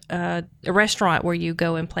restaurant where you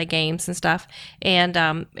go and play games and stuff, and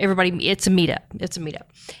everybody, it's a meetup,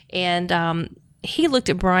 and he looked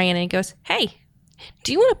at Brian and he goes, "Hey,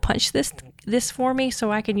 do you want to punch this for me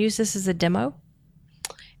so I can use this as a demo?"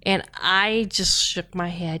 And I just shook my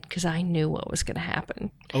head because I knew what was going to happen.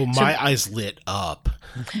 Oh, my eyes lit up.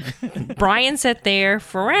 Brian sat there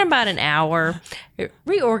for around about an hour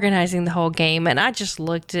reorganizing the whole game, and I just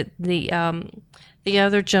looked at the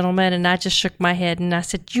other gentleman, and I just shook my head, and I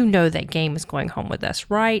said, "You know that game is going home with us,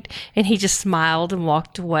 right?" And he just smiled and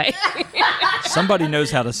walked away. Somebody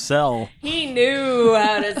knows how to sell. He knew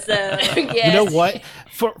how to sell. Yes. You know what?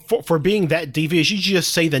 For being that devious, you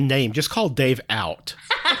just say the name. Just call Dave out.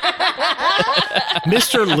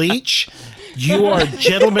 Mr. Leach, you are a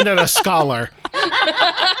gentleman and a scholar.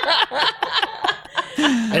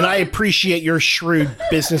 And I appreciate your shrewd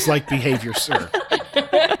business-like behavior, sir.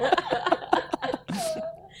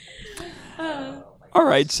 All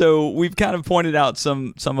right, so we've kind of pointed out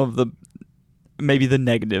some of the maybe the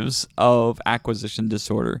negatives of acquisition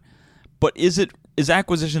disorder. But is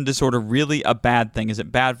acquisition disorder really a bad thing? Is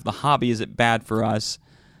it bad for the hobby? Is it bad for us?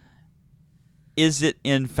 Is it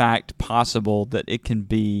in fact possible that it can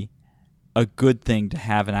be a good thing to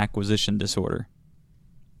have an acquisition disorder?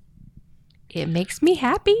 It makes me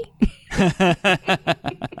happy.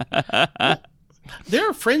 There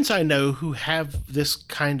are friends I know who have this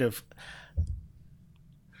kind of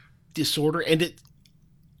disorder, and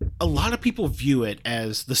a lot of people view it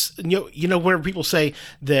as this. You know, where people say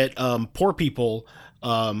that poor people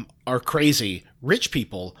are crazy, rich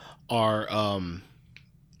people are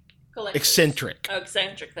eccentric. Oh,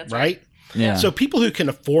 eccentric. That's right. Yeah. So people who can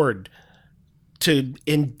afford to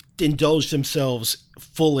indulge themselves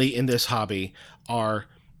fully in this hobby are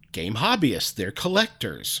game hobbyists. They're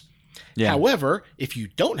collectors. Yeah. However, if you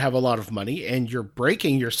don't have a lot of money and you're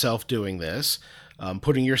breaking yourself doing this,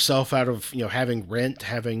 putting yourself out of, having rent,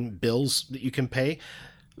 having bills that you can pay,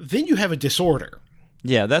 then you have a disorder.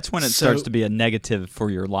 Yeah, that's when it starts to be a negative for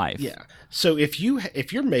your life. Yeah. So if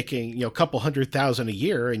you're making, a couple $100,000 a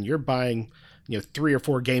year and you're buying, 3 or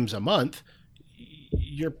 4 games a month,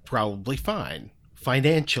 you're probably fine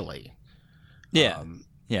financially. Yeah.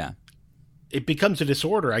 Yeah. It becomes a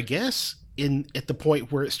disorder, I guess, at the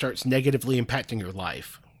point where it starts negatively impacting your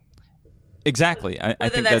life. Exactly. I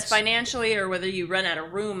whether think that's financially or whether you run out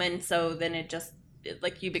of room, and so then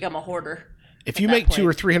like you become a hoarder If you make 200,000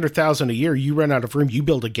 or 300,000 a year, you run out of room. You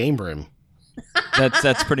build a game room.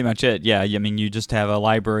 That's pretty much it. Yeah, I mean, you just have a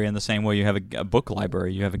library in the same way you have a book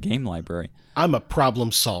library, you have a game library. I'm a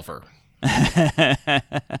problem solver.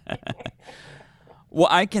 Well,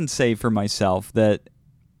 I can say for myself that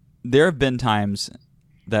there have been times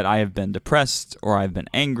that I have been depressed, or I've been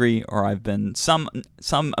angry, or I've been some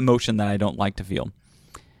emotion that I don't like to feel.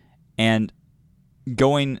 And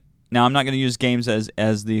now I'm not going to use games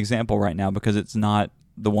as the example right now because it's not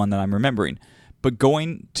the one that I'm remembering. But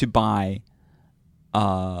going to buy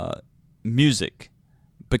music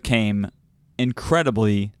became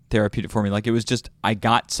incredibly therapeutic for me. Like, it was just, I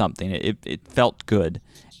got something. It felt good.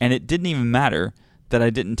 And it didn't even matter that I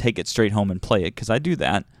didn't take it straight home and play it, because I do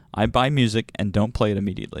that. I buy music and don't play it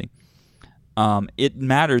immediately. It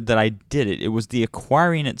mattered that I did it. It was the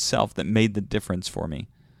acquiring itself that made the difference for me.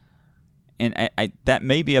 And I that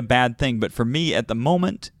may be a bad thing, but for me at the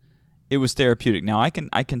moment, it was therapeutic. Now, I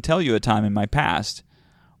can tell you a time in my past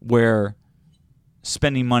where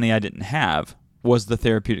spending money I didn't have was the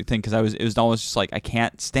therapeutic thing, because it was always just like, I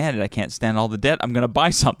can't stand it. I can't stand all the debt. I'm going to buy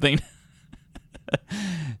something.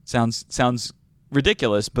 Sounds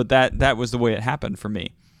ridiculous, but that was the way it happened for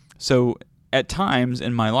me. So at times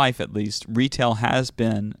in my life, at least, retail has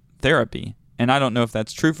been therapy. And I don't know if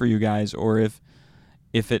that's true for you guys, or if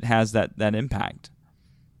it has that impact.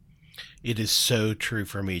 It is so true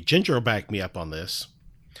for me. Ginger will back me up on this.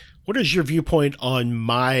 What is your viewpoint on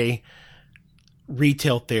my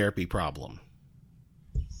retail therapy problem?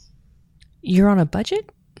 You're on a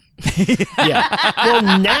budget? Yeah.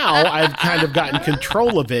 Well, now I've kind of gotten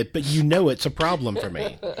control of it, but it's a problem for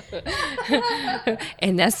me.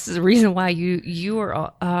 And that's the reason why you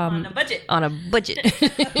are On a budget. On a budget.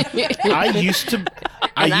 I used to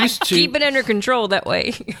keep it under control that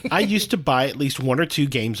way. I used to buy at least 1 or 2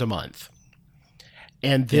 games a month.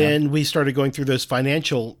 And then we started going through those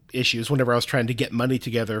financial issues whenever I was trying to get money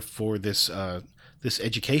together for this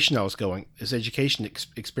education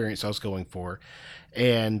experience I was going for.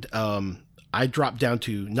 And I dropped down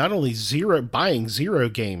to not only buying 0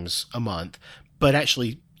 games a month, but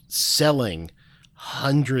actually selling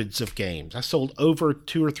hundreds of games. I sold over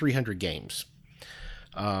 200 or 300 games.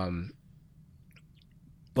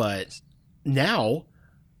 But now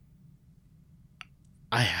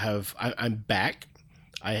I'm back.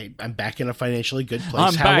 I'm back in a financially good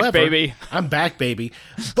place. Back, baby. I'm back, baby.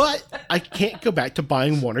 But I can't go back to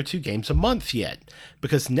buying 1 or 2 games a month yet,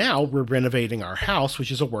 because now we're renovating our house,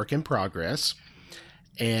 which is a work in progress,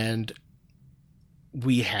 and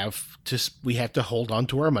we have to hold on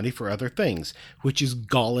to our money for other things, which is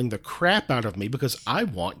galling the crap out of me because I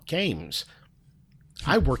want games.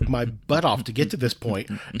 I worked my butt off to get to this point,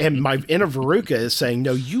 and my inner Veruca is saying,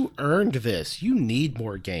 no, you earned this. You need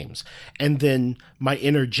more games. And then my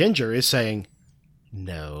inner Ginger is saying,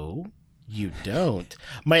 no, you don't.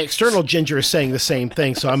 My external Ginger is saying the same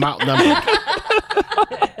thing, so I'm outnumbered. I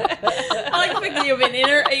like the fact that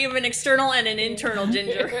you have an external and an internal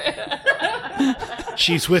Ginger.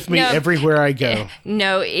 She's with me everywhere I go.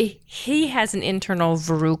 No, he has an internal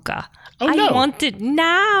Veruca. Oh, no. I want it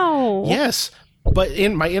now. Yes. But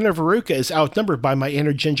my inner Veruca is outnumbered by my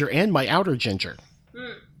inner Ginger and my outer Ginger.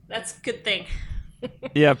 That's a good thing.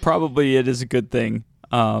 Yeah, probably it is a good thing.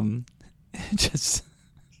 I mean,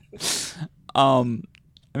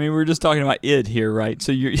 we're just talking about id here, right?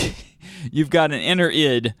 So you've got an inner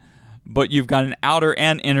id, but you've got an outer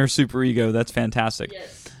and inner superego. That's fantastic.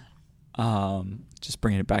 Yes. Just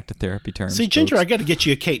bringing it back to therapy terms. See, Ginger, folks. I got to get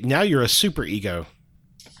you a cake. Now you're a super ego.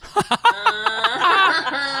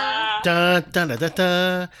 Da, da, da,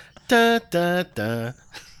 da, da, da, da.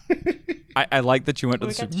 I like that you went to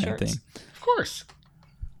the Superman thing. Of course.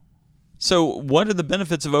 So what are the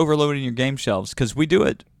benefits of overloading your game shelves? Because we do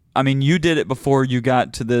it. I mean, you did it before you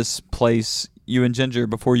got to this place, you and Ginger,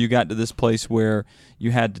 before you got to this place where you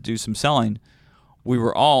had to do some selling. We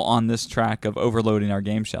were all on this track of overloading our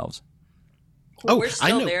game shelves. Well, we're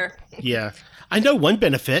still there. Yeah. I know one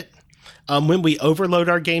benefit. When we overload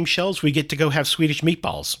our game shelves, we get to go have Swedish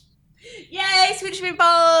meatballs. Yay, Swedish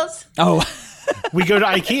meatballs! Oh, We go to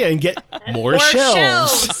IKEA and get more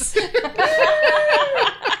shelves.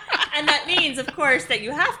 And that means, of course, that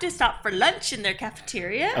you have to stop for lunch in their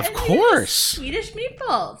cafeteria. Of and course. Swedish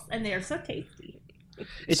meatballs. And they are so tasty.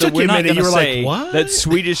 It so took we're you a not minute. You going to were say like, what? that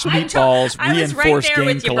Swedish meatballs I was right reinforce there game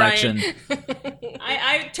with you, collection.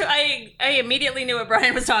 I immediately knew what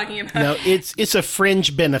Brian was talking about. No, it's a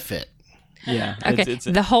fringe benefit. Yeah. Okay.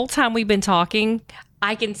 The whole time we've been talking,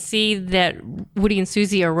 I can see that Woody and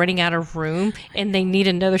Susie are running out of room and they need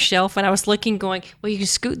another shelf. And I was looking, going, well, you can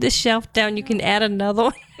scoot this shelf down. You can add another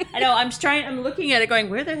one. I know. I'm looking at it, going,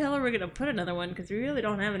 "Where the hell are we going to put another one? Because we really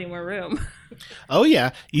don't have any more room." Oh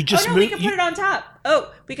yeah, you just we move. can put it on top.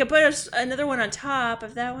 Oh, we could put another one on top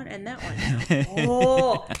of that one and that one.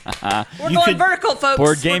 Oh, we're going vertical, folks.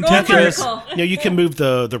 Board game we're going Tetris. vertical. You can move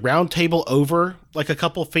the round table over like a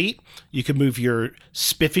couple feet. You can move your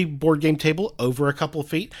spiffy board game table over a couple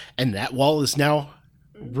feet, and that wall is now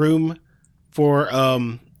room for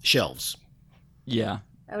shelves. Yeah.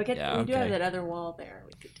 Oh, we do have that other wall there.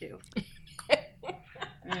 We could do.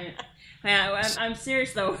 Right. Yeah, I'm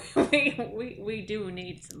serious though. We do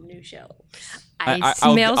need some new shelves. I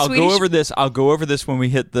smell I'll Swedish. go over this. I'll go over this when we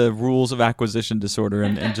hit the rules of acquisition disorder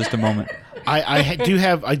in just a moment. I do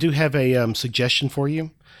have a suggestion for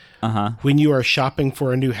you. When you are shopping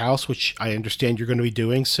for a new house, which I understand you're going to be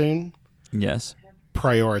doing soon, Yes.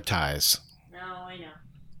 prioritize. No, I know.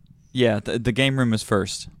 Yeah, the game room is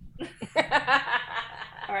first.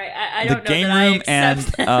 All right, I The don't know game that room I and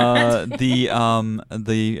accept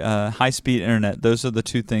the high speed internet. Those are the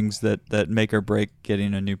two things that make or break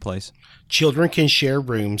getting a new place. Children can share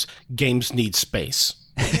rooms. Games need space.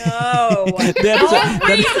 No. The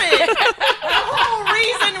whole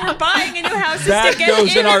reason we're buying a new house is That to get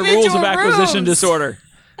goes in our rules of individual acquisition rooms. disorder.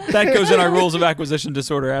 That goes in our rules of acquisition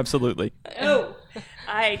disorder. Absolutely. Oh,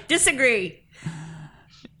 I disagree.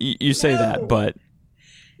 You say that, but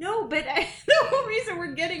No, but the whole reason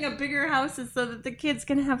we're getting a bigger house is so that the kids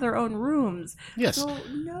can have their own rooms. Yes. So,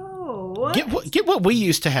 no. Get what we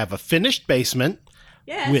used to have, a finished basement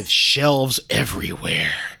Yes. with shelves everywhere.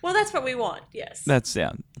 Well, that's what we want, yes. that's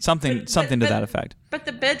something to that effect. But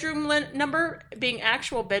the bedroom number being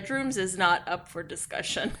actual bedrooms is not up for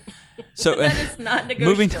discussion. So That is not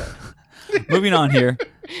negotiable. moving on here.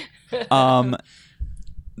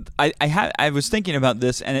 I was thinking about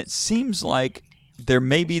this, and it seems like there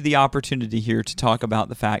may be the opportunity here to talk about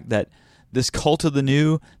the fact that this cult of the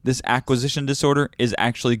new, this acquisition disorder, is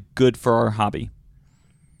actually good for our hobby.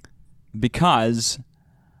 Because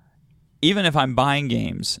even if I'm buying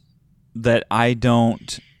games that I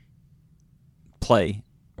don't play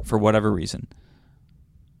for whatever reason,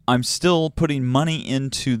 I'm still putting money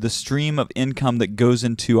into the stream of income that goes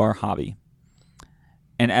into our hobby.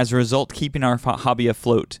 And as a result, keeping our hobby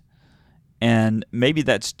afloat. And maybe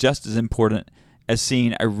that's just as important as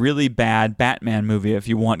seeing a really bad Batman movie if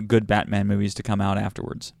you want good Batman movies to come out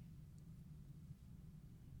afterwards.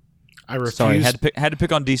 I refuse. Sorry, had to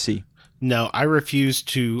pick on DC. No, I refuse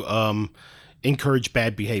to encourage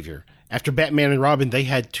bad behavior. After Batman and Robin, they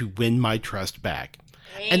had to win my trust back.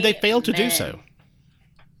 And they failed to do so.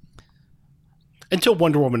 Until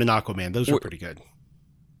Wonder Woman and Aquaman. Those were pretty good.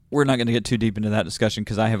 We're not going to get too deep into that discussion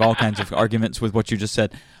because I have all kinds of arguments with what you just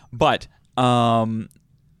said. But I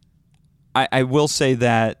will say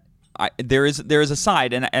that there is a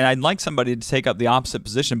side, and I'd like somebody to take up the opposite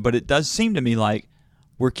position, but it does seem to me like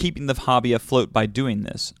we're keeping the hobby afloat by doing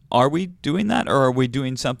this. Are we doing that, or are we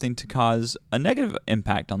doing something to cause a negative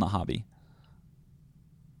impact on the hobby?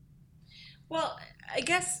 Well, I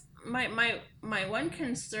guess my one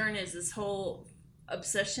concern is this whole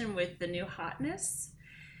obsession with the new hotness.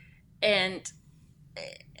 And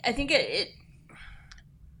I think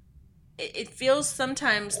it feels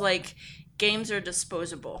sometimes like games are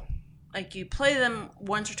disposable. Like you play them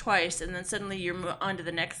once or twice, and then suddenly you're on to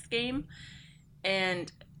the next game,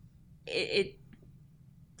 and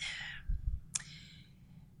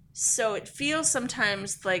so it feels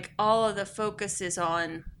sometimes like all of the focus is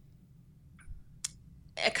on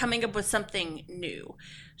coming up with something new,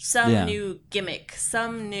 some new gimmick,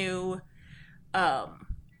 some new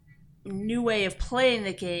new way of playing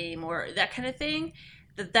the game, or that kind of thing.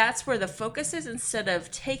 That's where the focus is, instead of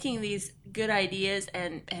taking these good ideas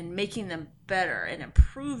and making them better and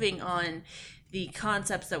improving on the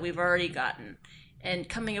concepts that we've already gotten and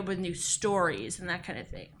coming up with new stories and that kind of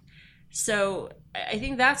thing. So I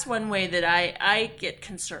think that's one way that I get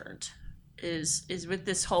concerned is with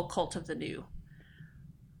this whole cult of the new.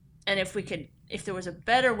 And if there was a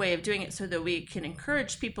better way of doing it so that we can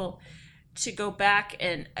encourage people to go back,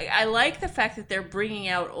 and I like the fact that they're bringing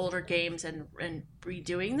out older games and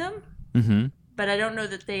redoing them. Mm-hmm. But I don't know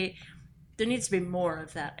that there needs to be more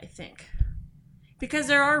of that, I think. Because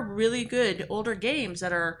there are really good older games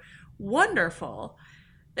that are wonderful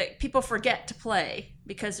that people forget to play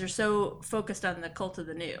because they're so focused on the cult of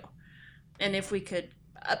the new. And if we could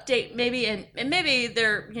update maybe, and maybe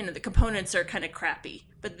they're, the components are kind of crappy,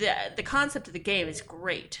 but the concept of the game is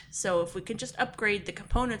great. So if we can just upgrade the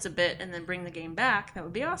components a bit and then bring the game back, that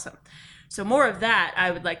would be awesome. So more of that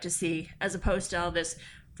I would like to see, as opposed to all this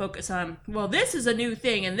focus on, well, this is a new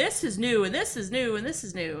thing, and this is new, and this is new, and this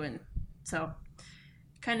is new. And so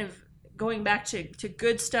kind of going back to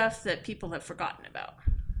good stuff that people have forgotten about.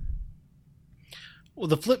 Well,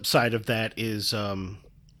 the flip side of that is, I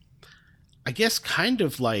guess, kind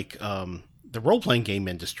of like the role-playing game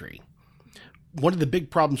industry. One of the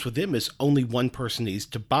big problems with them is only one person needs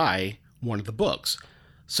to buy one of the books.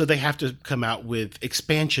 So they have to come out with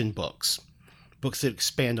expansion books that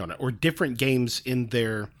expand on it, or different games in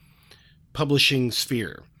their publishing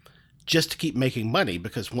sphere, just to keep making money,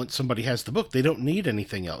 because once somebody has the book, they don't need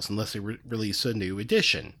anything else unless they release a new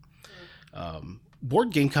edition.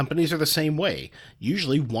 Board game companies are the same way.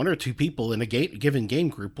 Usually one or two people in a given game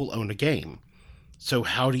group will own a game. So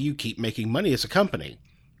how do you keep making money as a company?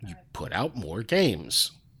 You put out more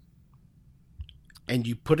games. And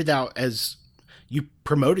you put it out as, you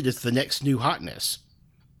promote it as the next new hotness.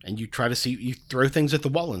 And you try to see, you throw things at the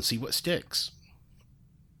wall and see what sticks.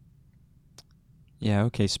 Yeah,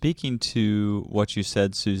 okay. Speaking to what you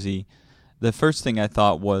said, Susie, the first thing I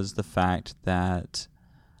thought was the fact that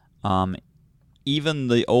even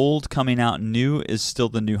the old coming out new is still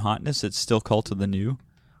the new hotness. It's still Cult of the New.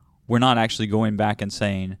 We're not actually going back and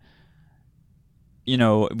saying,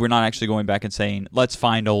 let's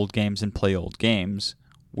find old games and play old games.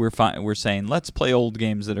 We're saying, let's play old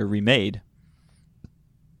games that are remade.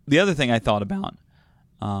 The other thing I thought about,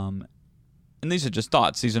 and these are just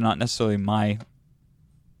thoughts, these are not necessarily my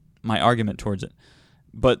argument towards it,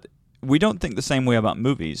 but we don't think the same way about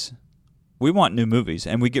movies. We want new movies,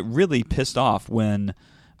 and we get really pissed off when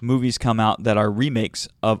movies come out that are remakes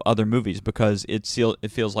of other movies, because it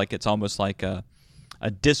feels like it's almost like a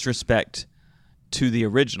disrespect to the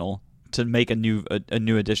original to make a new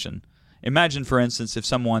edition. Imagine, for instance, if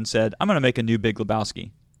someone said, I'm going to make a new Big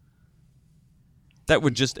Lebowski. That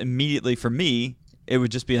would just immediately, for me, it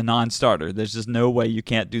would just be a non-starter. There's just no way you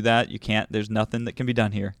can't do that. There's nothing that can be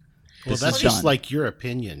done here. Well, that's just like your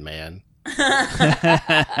opinion, man. Well,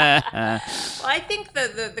 I think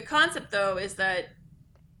the concept, though, is that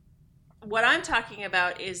what I'm talking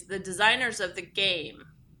about is the designers of the game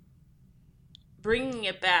bringing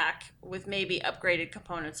it back with maybe upgraded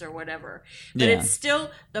components or whatever. But it's still,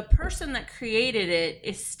 the person that created it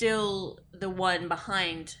is still the one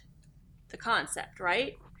behind the concept,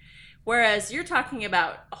 right? Whereas you're talking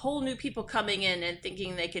about a whole new people coming in and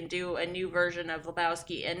thinking they can do a new version of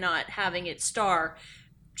Lebowski and not having it star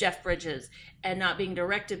Jeff Bridges and not being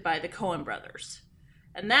directed by the Coen brothers.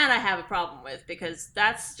 And that I have a problem with, because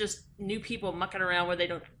that's just new people mucking around where they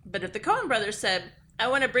don't. But if the Coen brothers said, I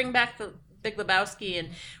want to bring back the Big Lebowski, and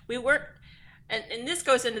we work, and this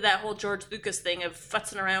goes into that whole George Lucas thing of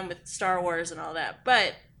futzing around with Star Wars and all that.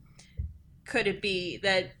 But could it be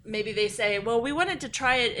that maybe they say, well, we wanted to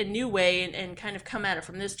try it a new way and kind of come at it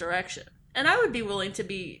from this direction? And I would be willing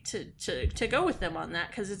to go with them on that,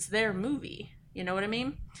 because it's their movie. You know what I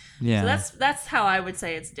mean? Yeah. So that's how I would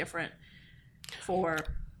say it's different for.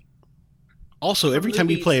 Also, every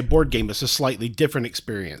time you play a board game, it's a slightly different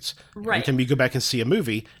experience. Right. Every time you go back and see a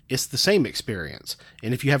movie, it's the same experience.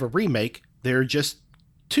 And if you have a remake, there are just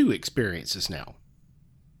two experiences now.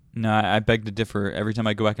 No, I beg to differ. Every time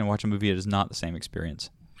I go back and watch a movie, it is not the same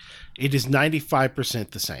experience. It is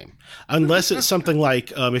 95% the same. Unless it's something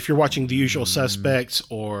like if you're watching The Usual Suspects,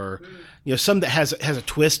 or some that has a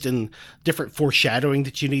twist and different foreshadowing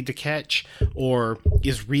that you need to catch, or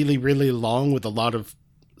is really, really long with a lot of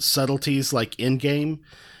subtleties like Endgame.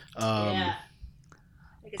 Yeah.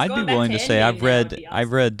 I'd be willing to say I've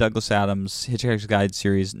read Douglas Adams' Hitchhiker's Guide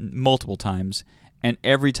series multiple times, and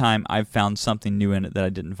every time I've found something new in it that I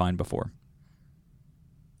didn't find before.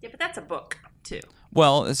 Yeah, but that's a book too.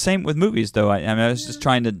 Well, same with movies, though. I was just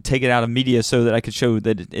trying to take it out of media so that I could show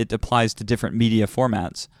that it applies to different media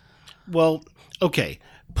formats. Well, okay,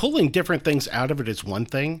 pulling different things out of it is one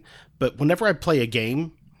thing, but whenever I play a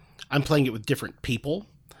game, I'm playing it with different people.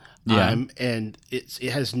 Yeah. And it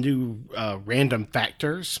has new random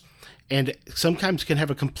factors, and sometimes can have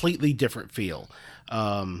a completely different feel.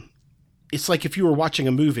 It's like if you were watching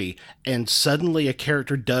a movie and suddenly a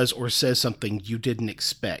character does or says something you didn't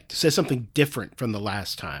expect, says something different from the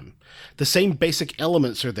last time. The same basic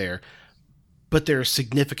elements are there, but there are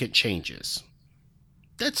significant changes.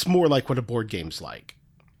 That's more like what a board game's like.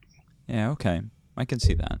 Yeah, okay. I can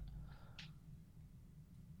see that.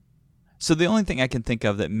 So the only thing I can think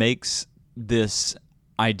of that makes this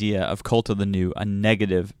idea of Cult of the New a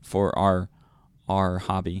negative for our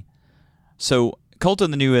hobby. So Cult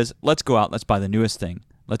of the New is, let's go out, let's buy the newest thing.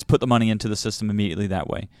 Let's put the money into the system immediately that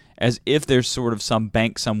way. As if there's sort of some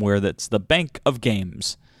bank somewhere that's the bank of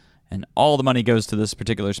games, and all the money goes to this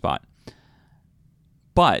particular spot.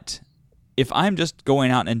 But if I'm just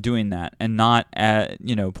going out and doing that and not,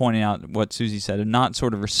 pointing out what Susie said, and not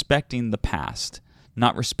sort of respecting the past,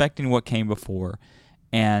 not respecting what came before,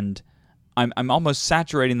 and I'm almost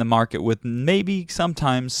saturating the market with maybe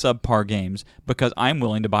sometimes subpar games because I'm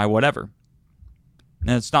willing to buy whatever.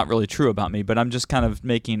 And it's not really true about me, but I'm just kind of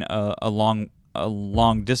making a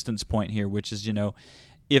long distance point here, which is,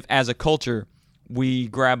 if as a culture we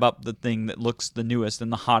grab up the thing that looks the newest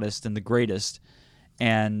and the hottest and the greatest,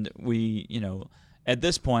 and we, at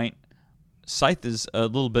this point, Scythe is a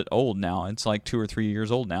little bit old now. It's like 2 or 3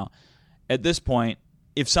 years old now. At this point,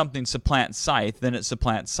 if something supplants Scythe, then it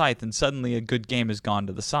supplants Scythe, and suddenly a good game has gone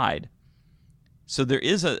to the side. So there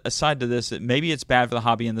is a side to this that maybe it's bad for the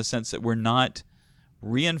hobby in the sense that we're not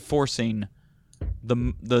reinforcing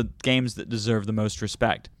the games that deserve the most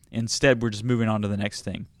respect. Instead, we're just moving on to the next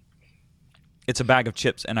thing. It's a bag of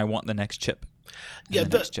chips, and I want the next chip. Yeah,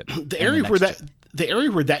 the area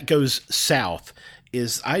where that goes south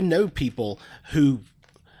is I know people who,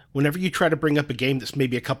 whenever you try to bring up a game that's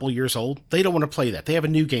maybe a couple years old, they don't want to play that. They have a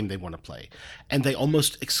new game they want to play, and they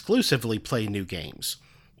almost exclusively play new games.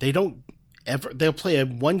 They'll play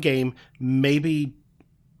one game maybe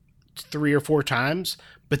 3 or 4 times,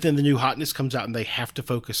 but then the new hotness comes out and they have to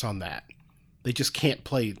focus on that. They just can't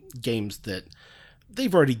play games that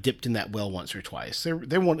they've already dipped in that well once or twice.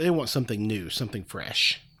 They want something new, something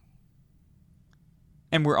fresh.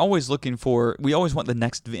 And we always want the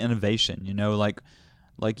next innovation,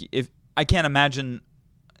 like if I can't imagine,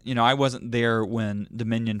 I wasn't there when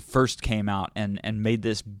Dominion first came out and made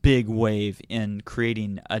this big wave in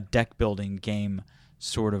creating a deck building game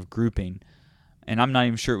sort of grouping. And I'm not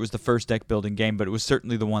even sure it was the first deck building game, but it was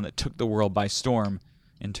certainly the one that took the world by storm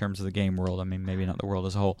in terms of the game world. I mean, maybe not the world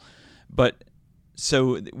as a whole. But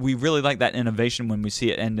so we really like that innovation when we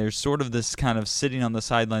see it. And there's sort of this kind of sitting on the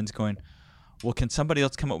sidelines going, well, can somebody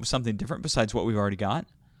else come up with something different besides what we've already got?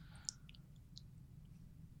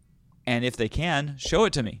 And if they can, show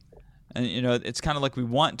it to me. And it's kind of like we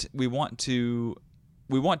want to.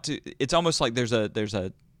 It's almost like there's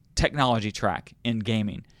a technology track in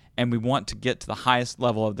gaming, and we want to get to the highest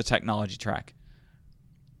level of the technology track.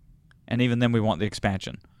 And even then, we want the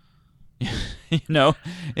expansion.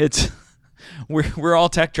 It's we're all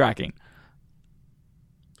tech tracking.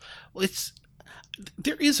 Well,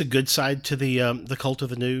 there is a good side to the cult of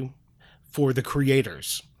the new for the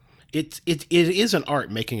creators. It is an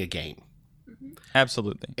art making a game.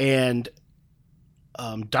 Absolutely. And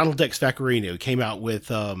Donald X Vaccarino came out with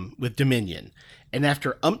Dominion, and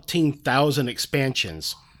after umpteen thousand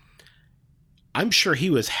expansions, I'm sure he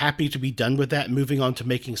was happy to be done with that, moving on to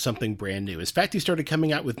making something brand new. In fact, he started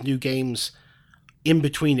coming out with new games in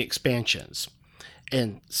between expansions.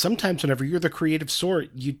 And sometimes whenever you're the creative sort,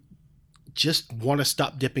 you just want to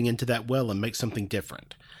stop dipping into that well and make something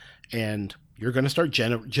different. And you're going to start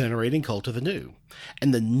generating Cult of the New.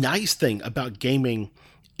 And the nice thing about gaming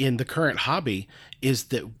in the current hobby is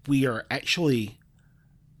that we are actually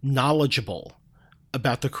knowledgeable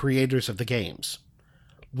about the creators of the games.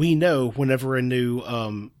 We know whenever a new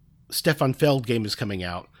Stefan Feld game is coming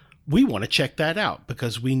out, we want to check that out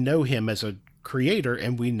because we know him as a creator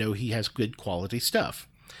and we know he has good quality stuff.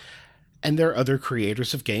 And there are other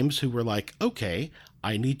creators of games who were like, okay,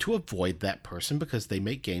 I need to avoid that person because they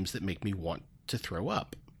make games that make me want to throw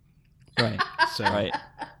up. Right. So, right.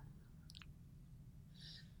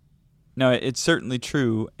 No, it's certainly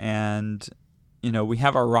true. And, we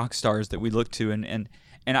have our rock stars that we look to. And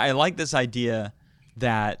I like this idea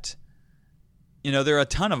that, there are a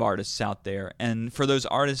ton of artists out there. And for those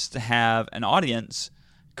artists to have an audience,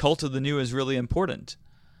 Cult of the New is really important.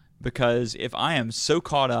 Because if I am so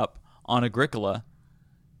caught up on Agricola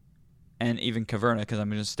and even Caverna, because I'm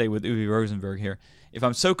going to stay with Uwe Rosenberg here, if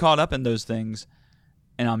I'm so caught up in those things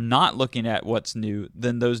and I'm not looking at what's new,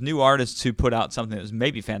 then those new artists who put out something that's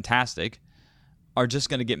maybe fantastic are just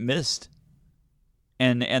going to get missed.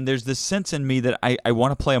 And there's this sense in me that I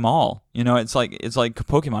want to play them all. It's like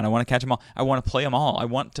Pokemon. I want to catch them all. I want to play them all. I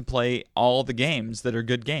want to play all the games that are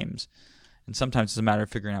good games. And sometimes it's a matter of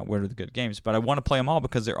figuring out what are the good games. But I want to play them all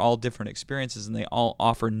because they're all different experiences and they all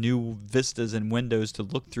offer new vistas and windows to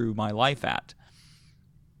look through my life at.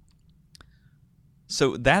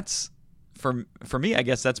 So that's, for me, I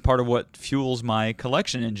guess that's part of what fuels my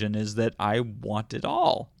collection engine is that I want it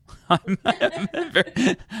all.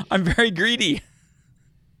 I'm very greedy.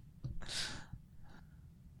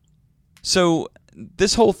 So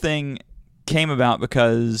this whole thing came about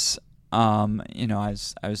because, I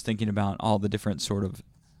was thinking about all the different sort of,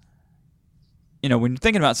 when you're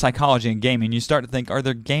thinking about psychology and gaming, you start to think, are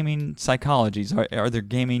there gaming psychologies? Are there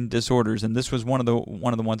gaming disorders? And this was one of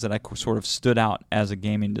the ones that I sort of stood out as a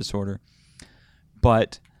gaming disorder.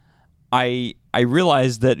 But I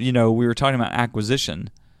realized that, we were talking about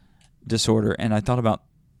acquisition, disorder, and I thought about,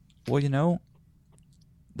 well,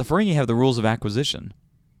 the Ferengi have the rules of acquisition.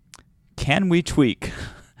 Can we tweak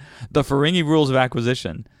the Ferengi rules of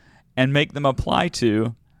acquisition and make them apply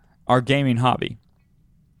to our gaming hobby?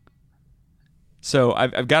 So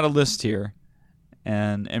I've got a list here,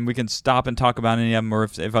 and we can stop and talk about any of them, or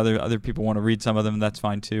if other people want to read some of them, that's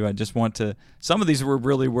fine too. I just want to. Some of these were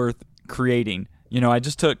really worth creating. I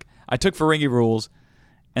took Ferengi rules,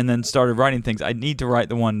 and then started writing things. I need to write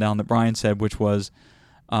the one down that Brian said, which was,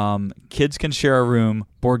 kids can share a room,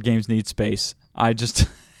 board games need space.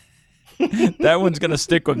 That one's gonna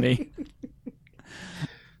stick with me.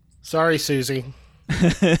 Sorry, Susie.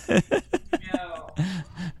 No.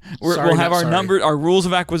 We'll have our rules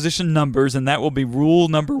of acquisition numbers, and that will be rule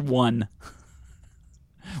number 1.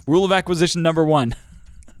 Rule of acquisition number 1.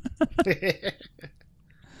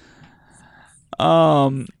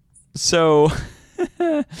 So,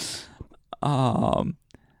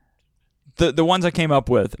 the ones I came up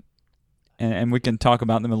with, and we can talk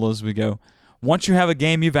about them a little as we go. Once you have a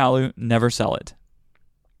game you value, never sell it.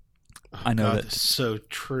 I know that's so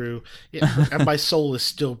true. Yeah, and my soul is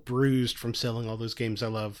still bruised from selling all those games I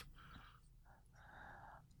love.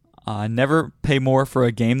 Never pay more for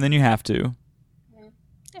a game than you have to.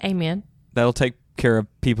 Amen. That'll take care of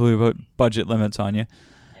people who put budget limits on you.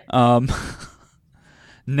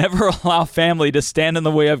 Never allow family to stand in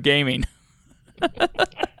the way of gaming. I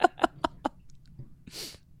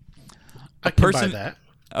can buy that.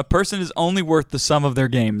 A person is only worth the sum of their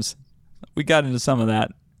games. We got into some of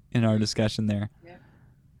that in our discussion there. Yeah.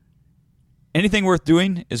 Anything worth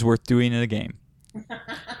doing is worth doing in a game.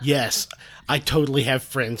 Yes. I totally have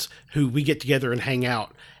friends who we get together and hang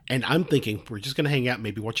out, and I'm thinking we're just going to hang out,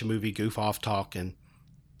 maybe watch a movie, goof off, talk, and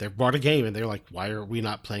they've brought a game, and they're like, why are we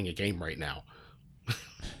not playing a game right now?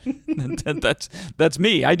 That's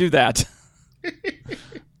me. I do that.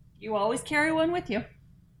 You always carry one with you.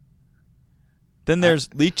 Then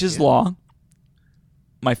there's Leech's Law.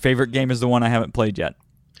 My favorite game is the one I haven't played yet.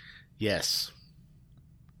 Yes.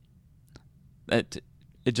 It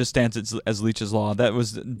just stands as Leech's Law. That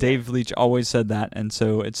was Dave Leech always said that, and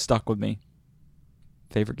so it stuck with me.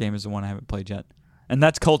 Favorite game is the one I haven't played yet, and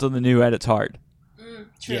that's Cult of the New at its heart.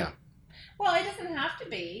 True. Yeah. Well, it doesn't have to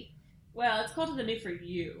be. Well, it's Cult of the New for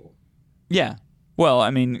you. Yeah. Well, I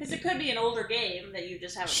mean, because it could be an older game that you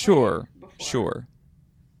just haven't played before. Sure.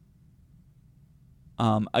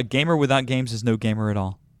 A gamer without games is no gamer at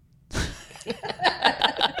all.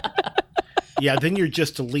 Yeah, then you're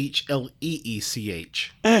just a leech,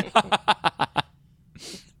 Leech.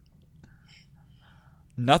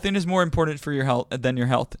 Nothing is more important for your health than your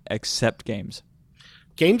health, except games.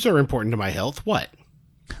 Games are important to my health. What?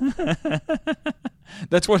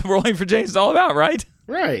 That's what Rolling for Change is all about, right?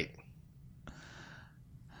 Right.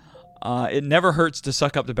 It never hurts to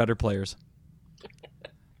suck up to better players.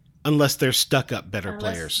 Unless they're stuck up better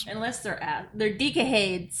players. Unless they're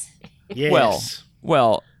decahades. Yes.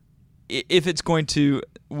 Well, if it's going to,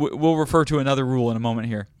 we'll refer to another rule in a moment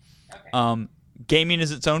here. Okay. Gaming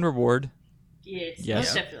is its own reward. Yes.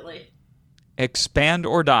 Yes. Definitely. Expand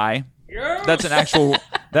or die. Yes.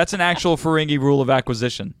 That's an actual Ferengi rule of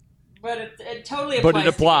acquisition. But it totally applies. But it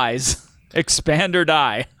applies. Expand or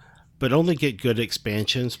die. But only get good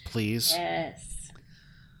expansions, please. Yes.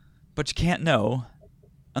 But you can't know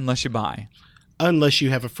unless you buy. Unless you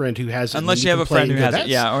have a friend who has it. Unless you have a friend who has it,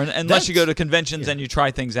 yeah. Or unless you go to conventions and you try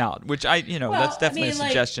things out, which that's definitely a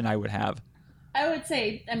suggestion I would have. I would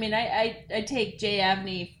say, I take Jay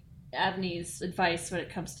Avney's advice when it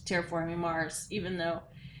comes to terraforming Mars, even though,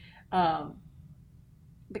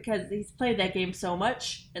 because he's played that game so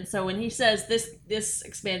much, and so when he says this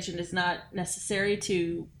expansion is not necessary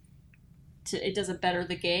to it doesn't better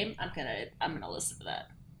the game, I'm gonna listen to that.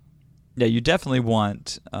 Yeah, you definitely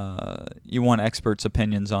want experts'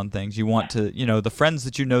 opinions on things. You want to, the friends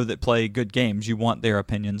that that play good games, you want their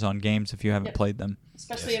opinions on games if you haven't played them.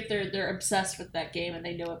 Especially if they're obsessed with that game and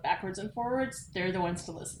they know it backwards and forwards, they're the ones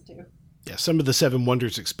to listen to. Yeah, some of the Seven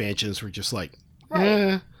Wonders expansions were just like,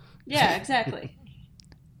 right. Yeah, exactly.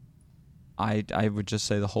 I would just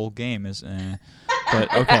say the whole game is,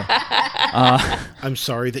 but okay. I'm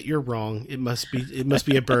sorry that you're wrong. It must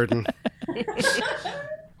be a burden.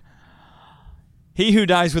 He who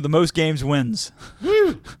dies with the most games wins.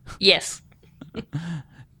 Yes.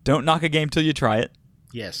 Don't knock a game till you try it.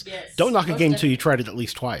 Yes. Don't knock a game till you tried it at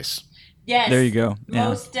least twice. Yes. There you go. Yeah.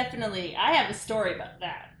 Most definitely. I have a story about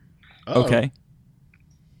that. Uh-oh. Okay.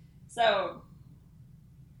 So,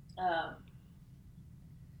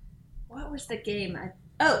 what was the game?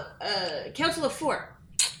 Council of Four.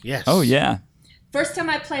 Yes. Oh, yeah. First time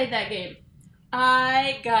I played that game,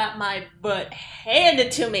 I got my butt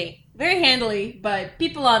handed to me. very handily by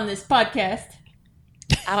people on this podcast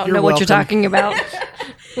I don't You're know what you're welcome. talking about.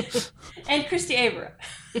 and Christy Avra.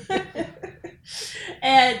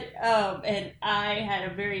 and I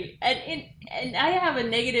had a very and I have a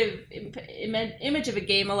negative image of a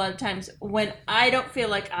game a lot of times when I don't feel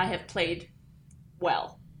like I have played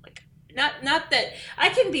well. Like not that I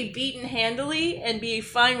can be beaten handily and be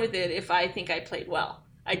fine with it if I think I played well.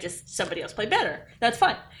 Somebody else played better. That's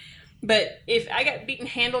fine. But if I got beaten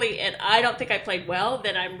handily and I don't think I played well,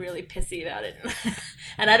 then I'm really pissy about it.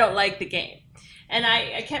 And I don't like the game. And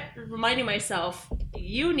I kept reminding myself,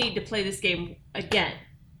 you need to play this game again.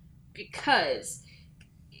 Because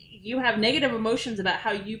you have negative emotions about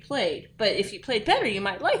how you played. But if you played better, you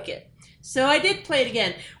might like it. So I did play it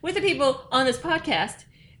again with the people on this podcast.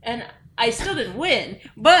 And I still didn't win.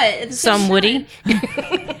 But at the same Some Woody.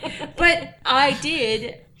 But I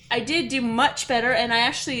did do much better, and I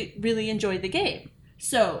actually really enjoyed the game.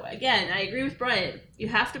 So, again, I agree with Brian. You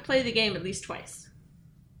have to play the game at least twice.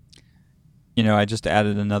 You know, I just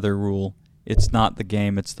added another rule. It's not the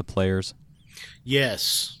game, it's the players.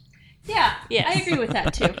 Yes. Yeah, I agree with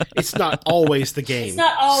that, too. It's not always the game. It's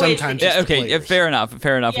not always Sometimes the it's Yeah, the okay, players. fair enough.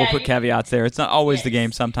 Yeah, We'll put caveats there. It's not always the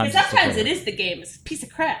game, sometimes it's the Sometimes players. it is the game. It's a piece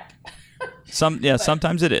of crap.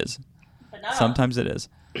 Sometimes it is. But not Sometimes it is.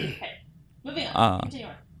 all. Okay, moving on. Continue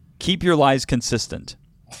on. Keep your lies consistent.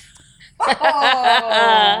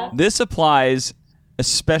 Oh. This applies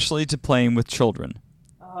especially to playing with children.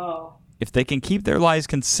 Oh. If they can keep their lies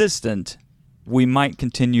consistent, we might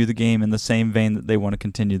continue the game in the same vein that they want to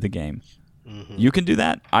continue the game. Mm-hmm. You can do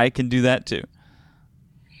that. I can do that too.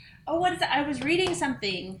 Oh, what is that? I was reading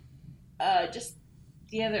something just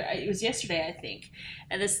it was yesterday, I think.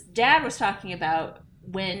 And this dad was talking about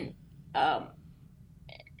about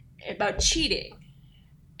cheating.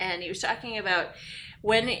 And he was talking about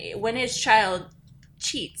when his child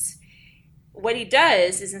cheats, what he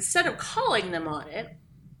does is instead of calling them on it,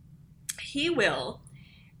 he'll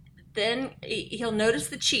notice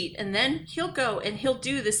the cheat, and then he'll go and he'll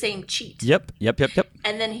do the same cheat. Yep.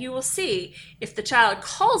 And then he will see if the child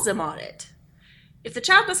calls him on it. If the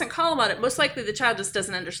child doesn't call him on it, most likely the child just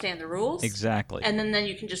doesn't understand the rules. Exactly. And then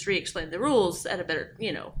you can just re-explain the rules at a better,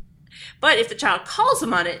 But if the child calls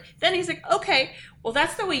him on it, then he's like, okay, well,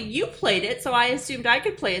 that's the way you played it, so I assumed I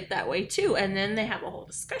could play it that way too. And then they have a whole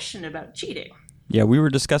discussion about cheating. Yeah, we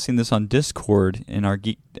were discussing this on Discord in our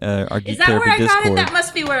Geek Is that Therapy where I got Discord. it? That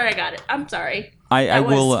must be where I got it. I'm sorry. I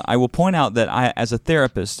will point out that as a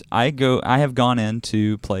therapist, I have gone in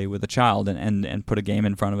to play with a child and put a game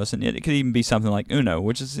in front of us, and it could even be something like Uno,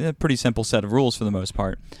 which is a pretty simple set of rules for the most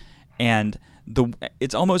part. And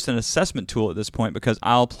it's almost an assessment tool at this point, because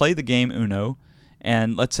I'll play the game Uno,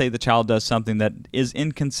 and let's say the child does something that is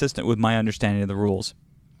inconsistent with my understanding of the rules.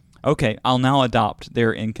 Okay, I'll now adopt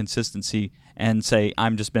their inconsistency and say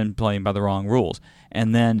I've just been playing by the wrong rules.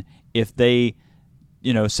 And then if they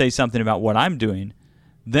say something about what I'm doing,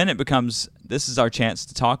 then it becomes, this is our chance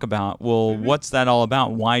to talk about, well, what's that all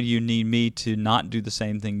about? Why do you need me to not do the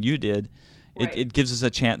same thing you did? Right. It gives us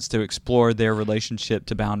a chance to explore their relationship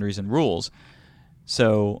to boundaries and rules.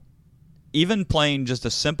 So even playing just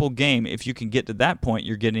a simple game, if you can get to that point,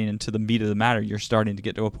 you're getting into the meat of the matter. You're starting to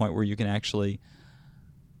get to a point where you can actually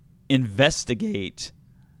investigate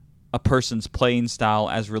a person's playing style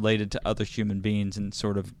as related to other human beings and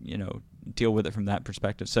sort of, deal with it from that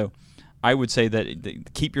perspective. So I would say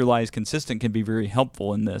that keep your lies consistent can be very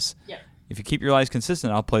helpful in this. Yep. If you keep your lies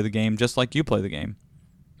consistent, I'll play the game just like you play the game.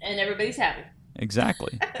 And everybody's happy.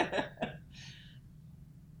 Exactly.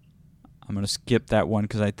 I'm going to skip that one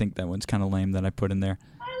because I think that one's kind of lame that I put in there.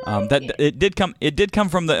 It did come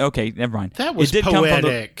from the, okay, never mind. That was it did come from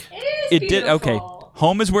poetic. It is beautiful. Okay.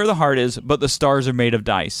 Home is where the heart is, but the stars are made of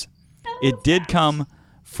dice. It did come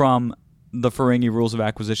from the Ferengi Rules of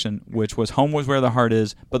Acquisition, which was home was where the heart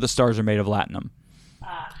is, but the stars are made of latinum.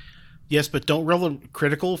 Yes, but don't roll a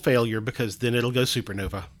critical failure, because then it'll go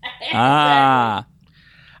supernova. Ah,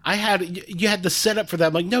 You had the setup for that.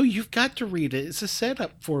 I'm like, no, you've got to read it. It's a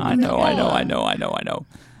setup for me. I know.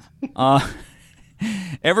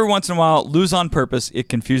 Every once in a while, lose on purpose. It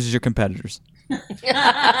confuses your competitors.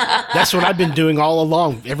 That's what I've been doing all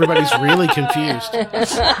along. Everybody's really confused.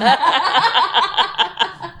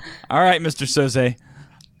 All right, Mr. Soze.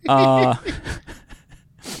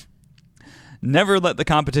 Never let the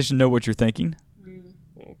competition know what you're thinking.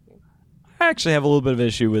 I actually have a little bit of an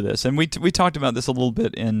issue with this, and we talked about this a little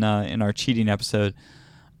bit in our cheating episode.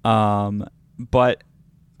 But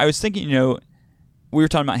I was thinking, we were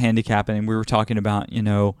talking about handicapping, and we were talking about,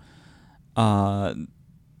 the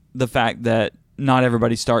fact that not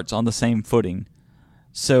everybody starts on the same footing.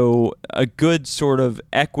 So a good sort of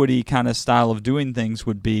equity kind of style of doing things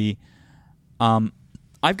would be,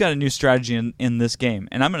 I've got a new strategy in this game,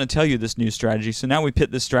 and I'm going to tell you this new strategy. So now we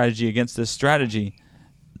pit this strategy against this strategy,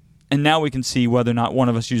 and now we can see whether or not one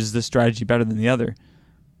of us uses this strategy better than the other.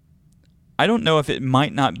 I don't know if it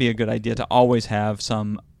might not be a good idea to always have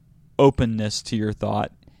some openness to your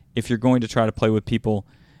thought if you're going to try to play with people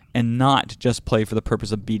and not just play for the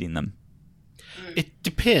purpose of beating them. It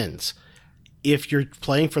depends. If you're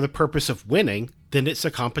playing for the purpose of winning, then it's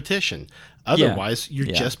a competition. Otherwise, you're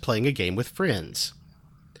just playing a game with friends.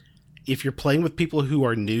 If you're playing with people who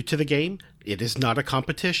are new to the game, it is not a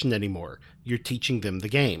competition anymore. You're teaching them the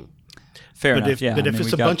game. Fair But enough. if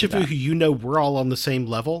it's a bunch of you who you know we're all on the same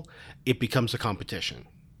level, it becomes a competition.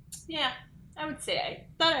 Yeah, I would say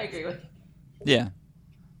I agree with. Yeah,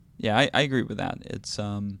 I agree with that.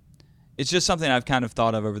 It's just something I've kind of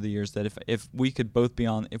thought of over the years that if we can both be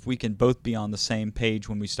on the same page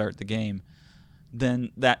when we start the game,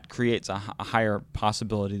 then that creates a higher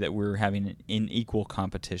possibility that we're having an equal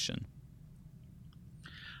competition.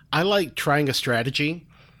 I like trying a strategy,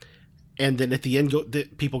 and then at the end,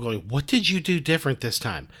 people going, "What did you do different this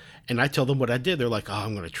time?" And I tell them what I did. They're like, "Oh,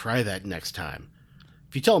 I'm going to try that next time."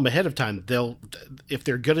 If you tell them ahead of time, if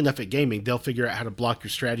they're good enough at gaming, they'll figure out how to block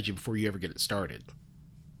your strategy before you ever get it started.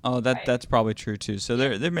 Oh, that's probably true too. So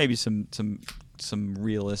there may be some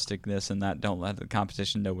realisticness in that. Don't let the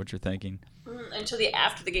competition know what you're thinking Until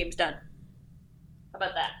after the game's done. How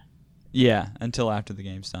about that? Yeah, until after the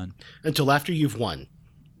game's done. Until after you've won.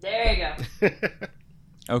 There you go.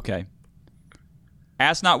 Okay.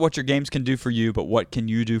 Ask not what your games can do for you, but what can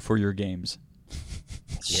you do for your games.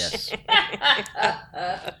 Yes.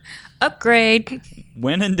 Upgrade.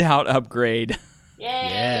 When in doubt, upgrade. Yay!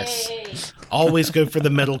 Yes. Always go for the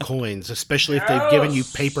metal coins, especially if they've given you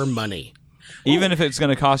paper money. Even if it's going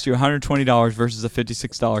to cost you $120 versus a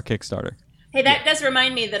 $56 Kickstarter. Hey, that does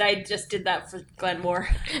remind me that I just did that for Glenmore.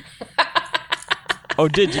 Oh,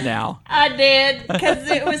 did you now? I did, because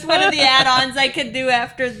it was one of the add-ons I could do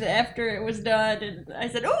after it was done. And I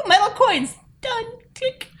said, "Oh, metal coins, done."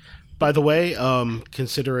 Click. By the way,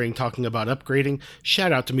 considering talking about upgrading,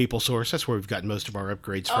 shout out to MeepleSource. That's where we've gotten most of our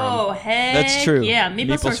upgrades from. Oh, heck That's true. yeah.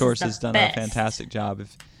 MeepleSource is has done best. a fantastic job.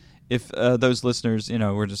 If those listeners,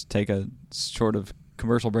 we'll just take a sort of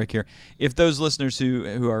commercial break here. If those listeners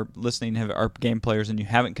who are listening are game players and you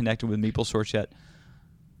haven't connected with MeepleSource yet,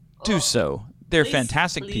 do so. They're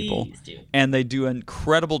fantastic people, and they do an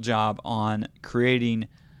incredible job on creating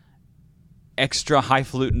extra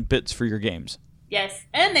highfalutin bits for your games. Yes,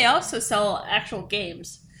 and they also sell actual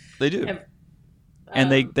games. They do. And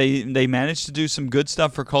they manage to do some good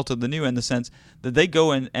stuff for Cult of the New in the sense that they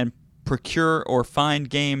go in and procure or find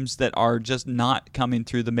games that are just not coming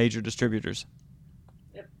through the major distributors.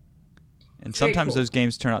 Yep. And Very sometimes cool. those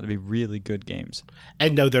games turn out to be really good games.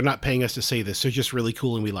 And no, they're not paying us to say this. They're just really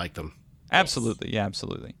cool and we like them. Absolutely. Yeah,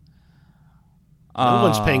 absolutely. No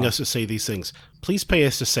one's paying us to say these things. Please pay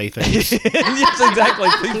us to say things. Yes, exactly.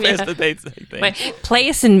 Please pay us to say things. Wait, play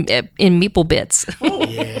us in Meeple Bits.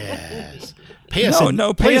 Yes. Pay us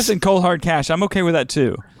pay us in cold hard cash. I'm okay with that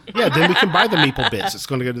too. Yeah, then we can buy the Meeple Bits. It's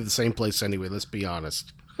going to go to the same place anyway, let's be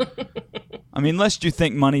honest. I mean, lest you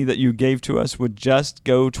think money that you gave to us would just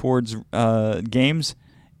go towards games,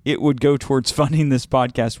 it would go towards funding this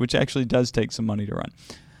podcast, which actually does take some money to run.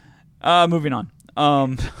 Moving on.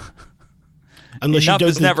 Enough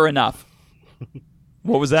is never enough.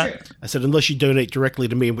 What was that? I said, unless you donate directly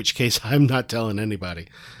to me, in which case I'm not telling anybody.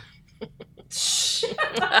 Because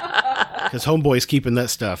Homeboy's keeping that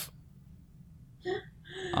stuff.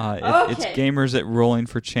 It's gamers at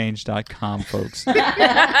rollingforchange.com, folks.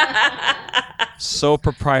 Sole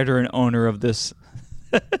proprietor and owner of this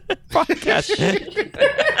podcast.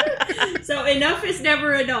 So enough is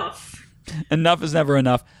never enough. Enough is never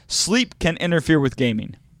enough. Sleep can interfere with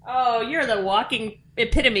gaming. Oh, you're the walking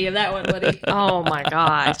epitome of that one, Woody. Oh my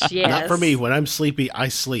gosh, yes. Not for me. When I'm sleepy, I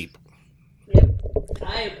sleep. Yep.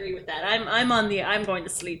 I agree with that. I'm going to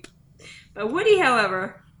sleep. But Woody,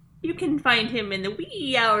 however, you can find him in the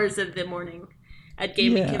wee hours of the morning at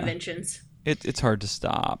gaming conventions. It's hard to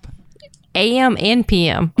stop. AM and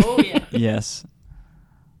PM. Oh yeah. Yes.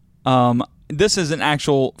 This is an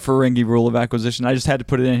actual Ferengi rule of acquisition. I just had to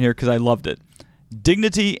put it in here because I loved it.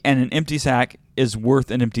 Dignity and an empty sack is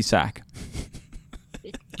worth an empty sack.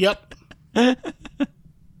 Yep.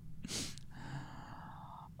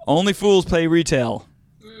 Only fools play retail.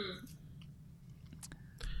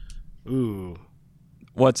 Ooh.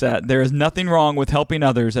 What's that? There is nothing wrong with helping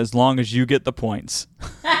others as long as you get the points.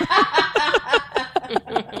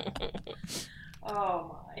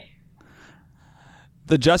 Oh my.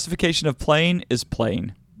 The justification of playing is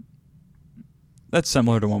playing. That's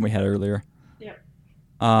similar to one we had earlier. Yep.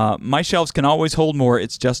 My shelves can always hold more.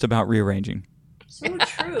 It's just about rearranging. So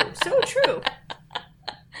true. So true.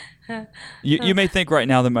 You may think right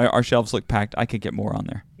now that our shelves look packed. I could get more on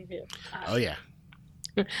there. Oh yeah.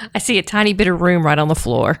 I see a tiny bit of room right on the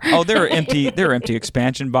floor. Oh, there are empty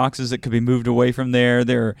expansion boxes that could be moved away from there.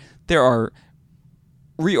 There are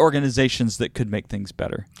reorganizations that could make things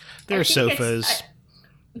better. There are sofas.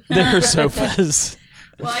 There are sofas.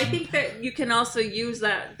 Well, I think that you can also use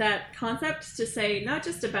that concept to say not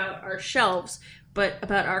just about our shelves, but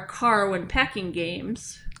about our car when packing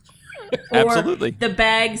games. Or Absolutely. the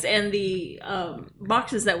bags and the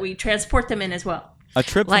boxes that we transport them in as well. A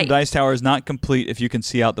trip from Dice Tower is not complete if you can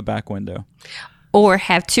see out the back window. Or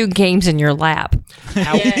have 2 games in your lap.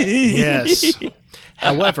 Yes.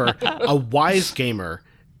 However, a wise gamer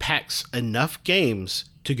packs enough games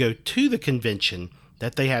to go to the convention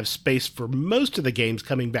that they have space for most of the games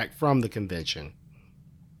coming back from the convention.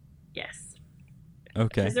 Yes.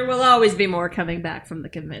 Okay. Because there will always be more coming back from the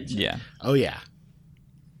convention. Yeah. Oh yeah.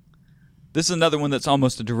 This is another one that's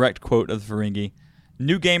almost a direct quote of the Ferengi.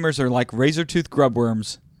 New gamers are like razor-toothed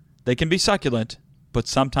grubworms. They can be succulent, but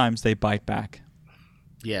sometimes they bite back.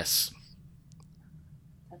 Yes.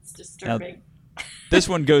 That's disturbing. This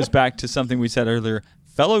one goes back to something we said earlier.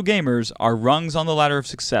 Fellow gamers are rungs on the ladder of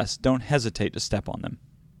success. Don't hesitate to step on them.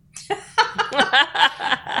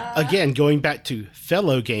 Again, going back to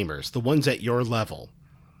fellow gamers, the ones at your level.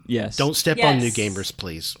 Yes. Don't step on new gamers,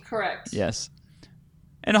 please. Correct. Yes.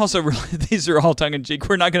 And also, really, these are all tongue in cheek.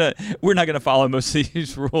 We're not gonna follow most of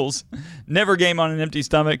these rules. Never game on an empty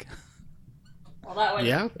stomach. Well, that one.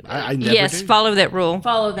 Yeah, I never Yes, do. follow that rule.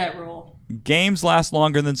 Follow that rule. Games last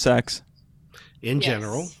longer than sex. In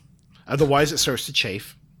general. Otherwise, it starts to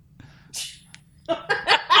chafe.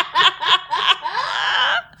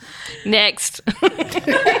 Next.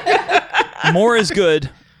 More is good.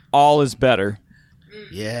 All is better.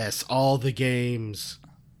 Yes, all the games.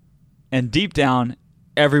 And deep down,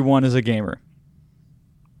 everyone is a gamer.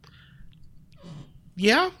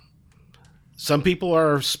 Yeah. Some people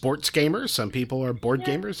are sports gamers. Some people are board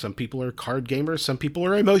gamers. Some people are card gamers. Some people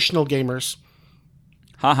are emotional gamers.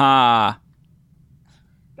 Haha.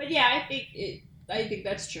 But yeah, I think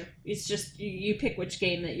that's true. It's just you pick which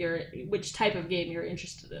type of game you're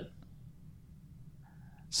interested in.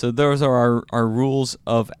 So those are our rules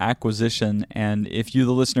of acquisition. And if you,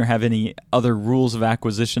 the listener, have any other rules of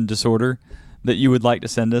acquisition disorder that you would like to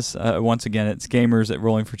send us, once again, it's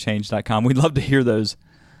gamers@rollingforchange.com. We'd love to hear those.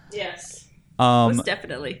 Yes. Most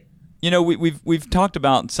definitely. You know, we've talked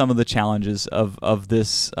about some of the challenges of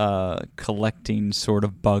this collecting sort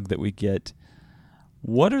of bug that we get.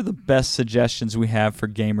 What are the best suggestions we have for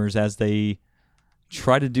gamers as they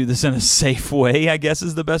try to do this in a safe way, I guess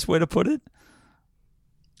is the best way to put it?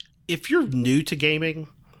 If you're new to gaming,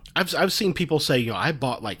 I've seen people say, I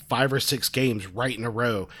bought like 5 or 6 games right in a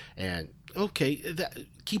row. And okay,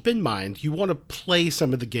 keep in mind, you want to play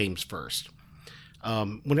some of the games first.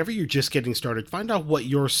 Whenever you're just getting started, find out what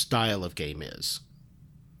your style of game is.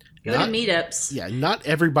 Go to meetups. Yeah, not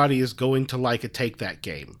everybody is going to like a Take That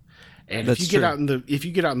game. And if you get out in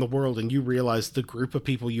the world and you realize the group of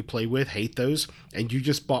people you play with hate those, and you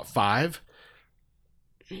just bought 5,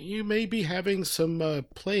 you may be having some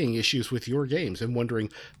playing issues with your games and wondering,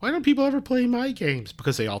 why don't people ever play my games?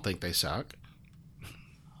 Because they all think they suck.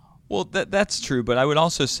 Well, that's true, but I would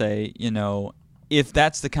also say, if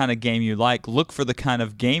that's the kind of game you like, look for the kind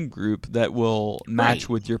of game group that will match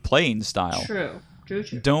with your playing style. True.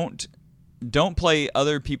 Don't play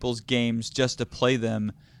other people's games just to play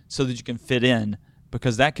them so that you can fit in,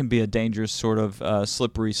 because that can be a dangerous sort of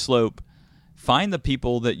slippery slope. Find the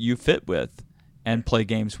people that you fit with and play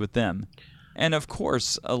games with them. And of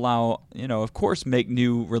course, make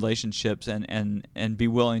new relationships and be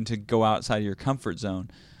willing to go outside of your comfort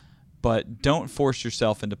zone. But don't force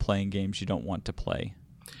yourself into playing games you don't want to play.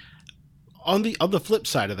 On the flip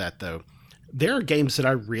side of that, though, there are games that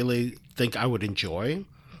I really think I would enjoy,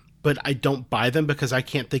 but I don't buy them because I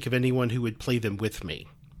can't think of anyone who would play them with me.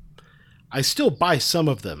 I still buy some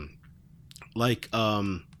of them, like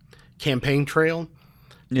Campaign Trail.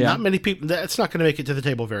 Yeah. Not many people, that's not going to make it to the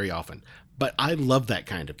table very often, but I love that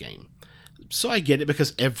kind of game. So I get it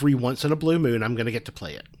because every once in a blue moon, I'm going to get to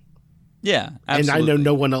play it. Yeah, absolutely. And I know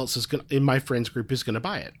no one else in my friends group is going to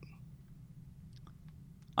buy it.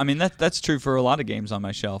 I mean, that's true for a lot of games on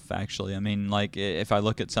my shelf, actually. I mean, like, if I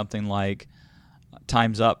look at something like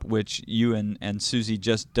Time's Up, which you and Susie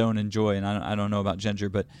just don't enjoy, and I don't know about Ginger,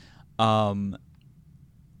 but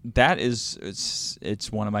that is,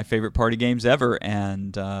 it's one of my favorite party games ever,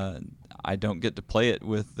 and I don't get to play it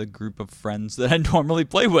with the group of friends that I normally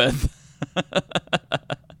play with.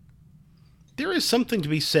 There is something to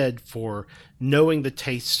be said for knowing the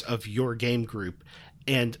tastes of your game group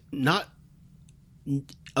and not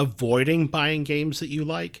avoiding buying games that you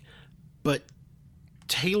like, but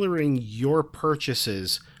tailoring your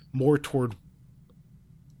purchases more toward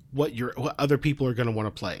what other people are going to want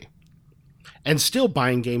to play, and still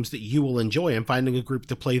buying games that you will enjoy and finding a group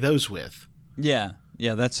to play those with. Yeah,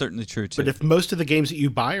 that's certainly true too. But if most of the games that you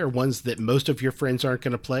buy are ones that most of your friends aren't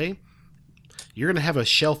going to play, you're going to have a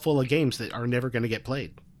shelf full of games that are never going to get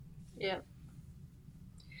played. Yeah.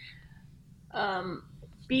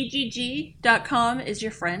 BGG.com is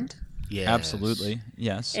your friend. Yes. Absolutely,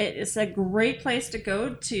 yes. It's a great place to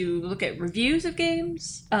go to look at reviews of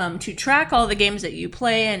games, to track all the games that you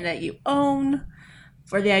play and that you own,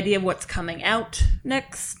 for the idea of what's coming out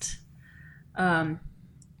next.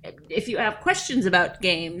 If you have questions about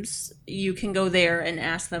games, you can go there and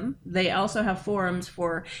ask them. They also have forums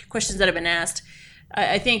for questions that have been asked.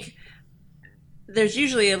 I think there's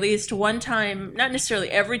usually at least one time, not necessarily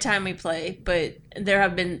every time we play, but there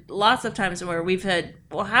have been lots of times where we've had,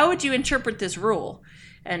 well, how would you interpret this rule?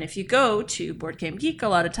 And if you go to Board Game Geek, a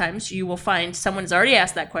lot of times you will find someone's already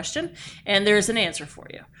asked that question, and there's an answer for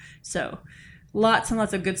you. So lots and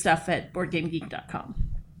lots of good stuff at BoardGameGeek.com.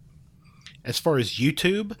 As far as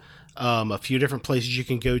YouTube, a few different places you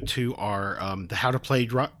can go to are the How to Play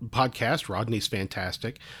podcast. Rodney's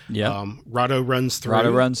fantastic. Yeah. Rado runs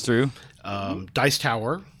through. Dice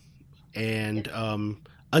Tower, and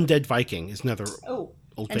Undead Viking is another old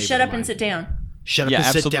favorite. And Shut Up and Sit Down. Shut Up and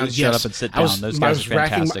Sit Down. Shut Up and Sit Down. Those guys are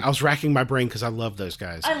fantastic. I was racking my brain because I love those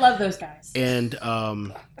guys. I love those guys. And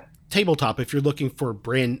Tabletop, if you're looking for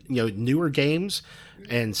brand newer games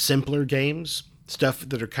and simpler games, stuff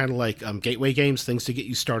that are kind of like gateway games, things to get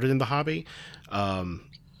you started in the hobby.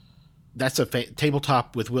 That's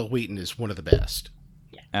Tabletop with Will Wheaton is one of the best.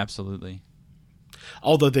 Yeah. Absolutely.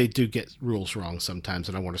 Although they do get rules wrong sometimes,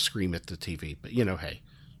 and I want to scream at the TV, but hey.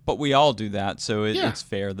 But we all do that, so it's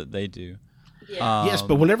fair that they do. Yeah. Yes,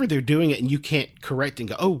 but whenever they're doing it and you can't correct and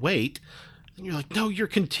go, oh, wait, and you're like, no, you're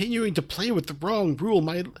continuing to play with the wrong rule.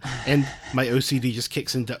 And my OCD just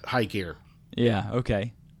kicks into high gear. Yeah,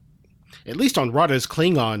 okay. At least on Rado's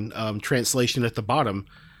Klingon translation at the bottom,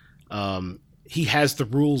 he has the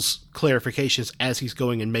rules clarifications as he's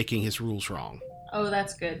going and making his rules wrong. Oh,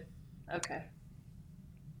 that's good. Okay.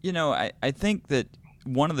 I think that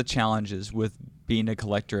one of the challenges with being a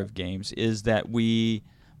collector of games is that we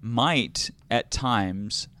might, at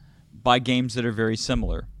times, buy games that are very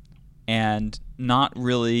similar and not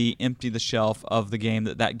really empty the shelf of the game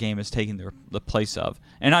that game is taking the place of.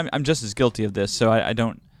 And I'm just as guilty of this, so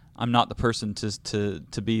I'm not the person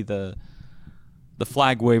to be the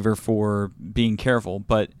flag waver for being careful,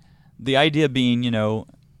 but the idea being,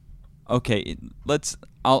 okay,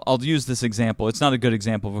 I'll use this example. It's not a good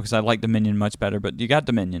example because I like Dominion much better, but you got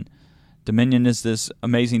Dominion. Dominion is this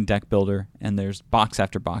amazing deck builder, and there's box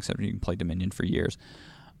after box after you can play Dominion for years.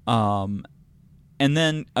 And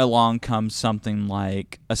then along comes something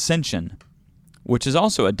like Ascension, which is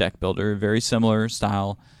also a deck builder, very similar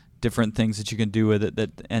style, different things that you can do with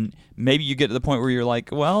it. And maybe you get to the point where you're like,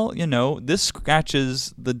 well, this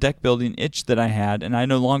scratches the deck building itch that I had, and I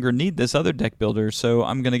no longer need this other deck builder, so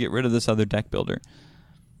I'm going to get rid of this other deck builder.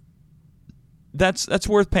 That's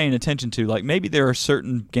worth paying attention to. Like, maybe there are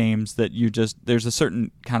certain games that there's a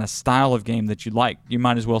certain kind of style of game that you like. You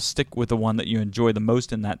might as well stick with the one that you enjoy the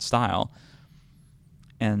most in that style,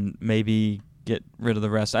 and maybe get rid of the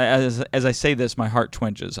rest. As I say this, my heart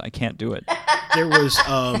twinges. I can't do it. There was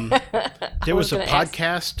a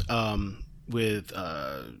podcast with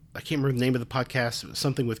I can't remember the name of the podcast. It was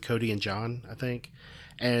something with Cody and John, I think.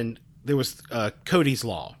 And there was Cody's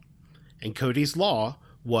Law. And Cody's Law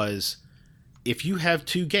was, if you have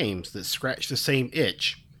two games that scratch the same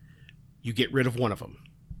itch, you get rid of one of them.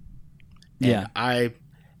 And I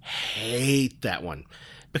hate that one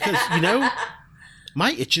because,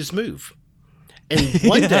 my itches move. And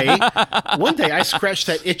one day I scratched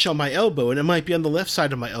that itch on my elbow, and it might be on the left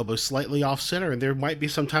side of my elbow, slightly off center. And there might be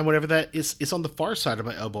some time whenever that is on the far side of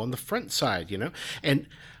my elbow, on the front side, and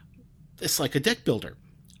it's like a deck builder.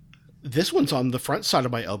 This one's on the front side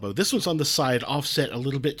of my elbow. This one's on the side offset a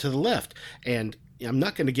little bit to the left. And I'm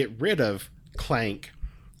not going to get rid of Clank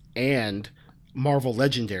and Marvel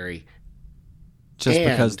Legendary. Just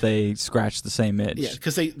because they scratch the same itch. Yeah,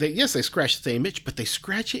 because they scratch the same itch, but they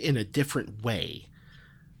scratch it in a different way.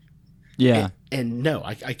 Yeah. And no,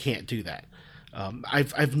 I can't do that.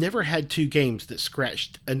 I've never had two games that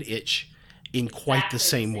scratched an itch in quite the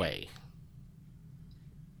same way.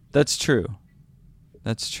 That's true.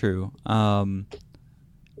 That's true.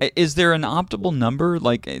 Is there an optimal number?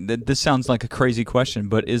 Like, this sounds like a crazy question,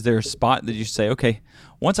 but is there a spot that you say, okay,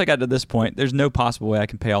 once I got to this point, there's no possible way I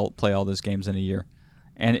can play all those games in a year?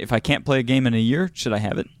 And if I can't play a game in a year, should I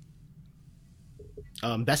have it?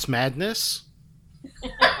 That's madness. Waiting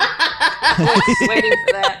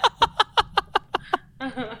for that.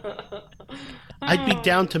 I'd be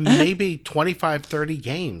down to maybe 25, 30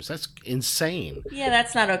 games. That's insane. Yeah,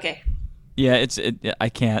 that's not okay. Yeah, I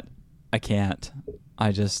can't.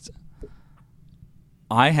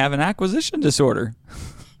 I have an acquisition disorder.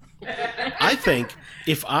 I think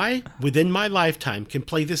if I, within my lifetime, can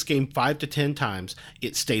play this game 5 to 10 times,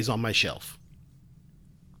 it stays on my shelf.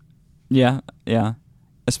 Yeah.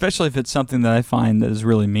 Especially if it's something that I find that is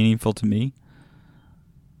really meaningful to me.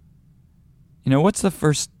 You know, what's the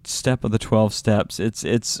first step of the 12 steps?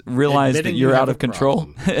 It's realize Admitting that you're you have out of a control.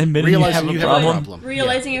 problem. Admitting Realizing you have a problem.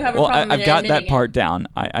 Realizing you have a Well, problem. I've got that admitting part down.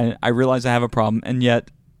 I realize I have a problem, and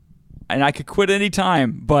yet, and I could quit any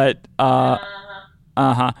time, but but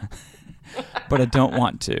I don't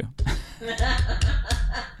want to.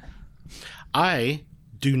 I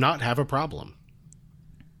do not have a problem.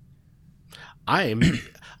 I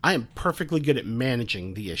am perfectly good at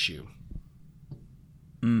managing the issue.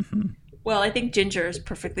 Mm-hmm. Well, I think Ginger is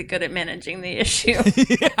perfectly good at managing the issue.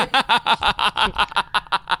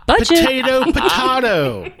 Budget.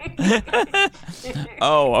 Potato.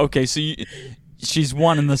 Oh, okay. So she's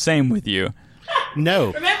one and the same with you.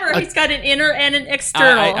 No. Remember, he's got an inner and an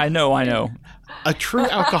external. I know. A true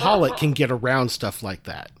alcoholic can get around stuff like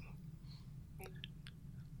that.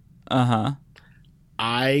 Uh-huh.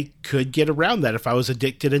 I could get around that if I was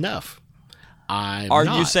addicted enough. Are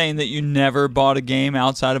you saying that you never bought a game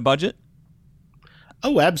outside of budget?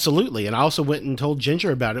 Oh, absolutely. And I also went and told Ginger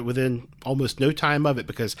about it within almost no time of it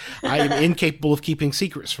because I am incapable of keeping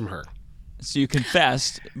secrets from her. So you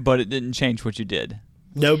confessed, but it didn't change what you did.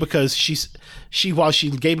 No, because she while she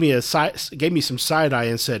gave me some side eye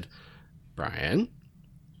and said, "Brian,"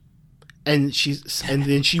 and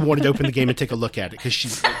then she wanted to open the game and take a look at it because she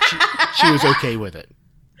was okay with it.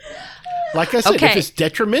 Like I said, Okay. if it's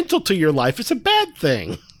detrimental to your life, it's a bad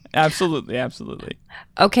thing. Absolutely.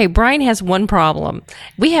 Okay, Brian has one problem.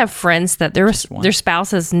 We have friends that their one.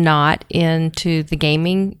 spouse is not into the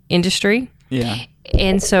gaming industry. Yeah.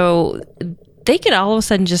 And so they could all of a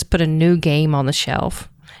sudden just put a new game on the shelf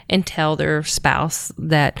and tell their spouse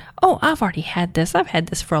that, oh, I've already had this. I've had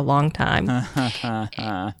this for a long time.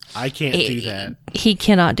 I can't do that. He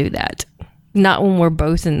cannot do that. Not when we're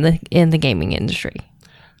both in the gaming industry.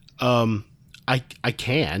 I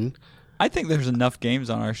can. I think there's enough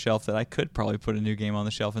games on our shelf that I could probably put a new game on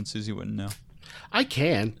the shelf and Susie wouldn't know. I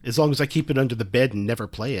can, as long as I keep it under the bed and never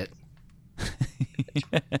play it.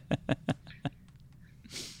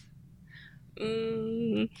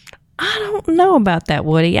 I don't know about that,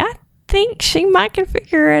 Woody. I think she might can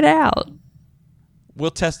figure it out.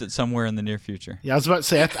 We'll test it somewhere in the near future. Yeah, I was about to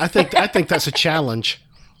say, I think that's a challenge.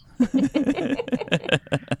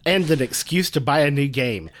 And an excuse to buy a new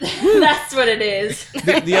game. That's what it is.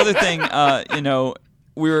 The other thing,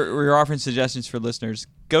 we were offering suggestions for listeners.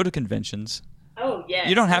 Go to conventions. Oh, yes.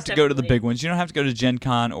 You don't have to go to the definitely. big ones. You don't have to go to Gen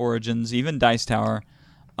Con, Origins, even Dice Tower.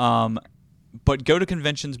 But go to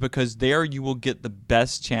conventions because there you will get the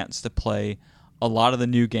best chance to play a lot of the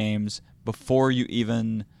new games before you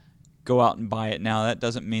even go out and buy it. Now, that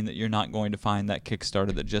doesn't mean that you're not going to find that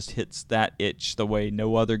Kickstarter that just hits that itch the way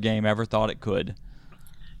no other game ever thought it could.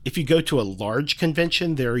 If you go to a large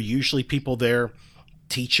convention, there are usually people there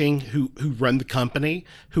teaching who run the company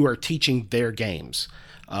who are teaching their games.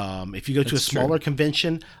 If you go to a That's true. smaller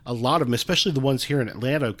convention, a lot of them, especially the ones here in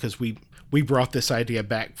Atlanta, because we brought this idea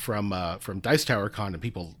back from Dice Tower Con, and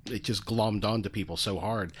it just glommed onto people so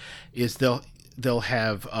hard, is they'll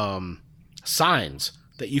have signs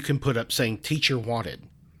that you can put up saying "Teacher Wanted."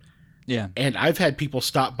 Yeah. And I've had people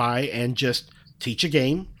stop by and just teach a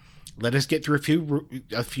game, let us get through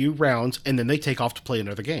a few rounds, and then they take off to play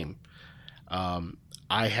another game.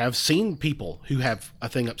 I have seen people who have a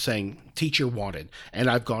thing up saying "Teacher Wanted," and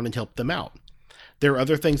I've gone and helped them out. There are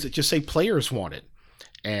other things that just say "Players Wanted,"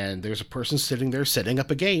 and there's a person sitting there setting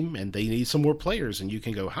up a game, and they need some more players, and you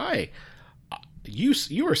can go, "Hi,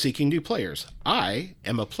 you are seeking new players. I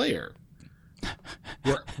am a player.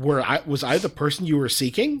 Was I the person you were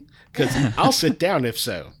seeking? Because I'll sit down if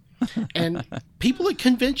so." And people at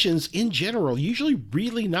conventions in general, usually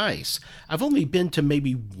really nice. I've only been to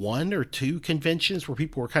maybe 1 or 2 conventions where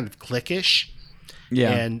people were kind of cliquish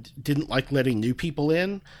and didn't like letting new people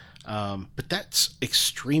in. But that's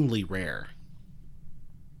extremely rare.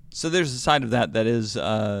 So there's a side of that is,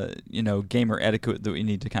 gamer etiquette that we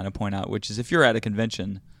need to kind of point out, which is if you're at a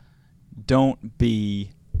convention, don't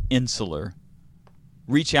be insular.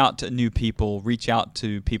 Reach out to new people. Reach out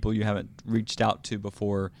to people you haven't reached out to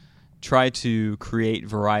before. Try to create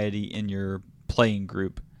variety in your playing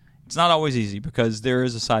group. It's not always easy because there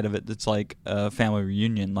is a side of it that's like a family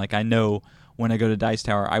reunion. Like I know when I go to Dice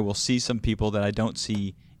Tower, I will see some people that I don't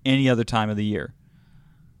see any other time of the year.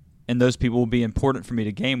 And those people will be important for me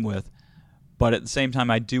to game with. But at the same time,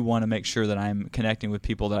 I do want to make sure that I'm connecting with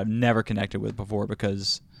people that I've never connected with before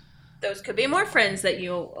because... those could be more friends that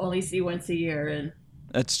you'll only see once a year. And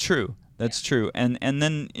that's true. That's true. And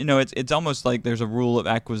then, it's almost like there's a rule of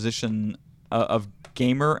acquisition, of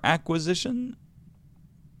gamer acquisition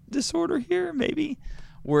disorder here, maybe,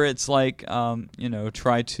 where it's like,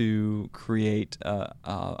 try to create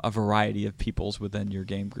a variety of peoples within your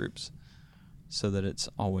game groups so that it's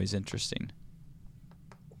always interesting.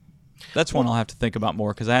 That's one I'll have to think about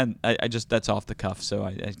more because I just that's off the cuff, so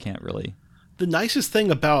I can't really. The nicest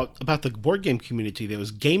thing about the board game community, though,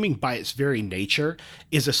 is gaming by its very nature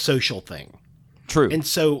is a social thing. True. And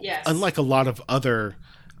so, yes. Unlike a lot of other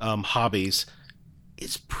hobbies,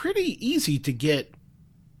 it's pretty easy to get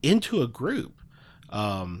into a group,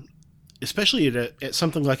 especially at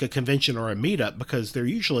something like a convention or a meetup, because there are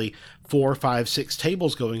usually 4, 5, 6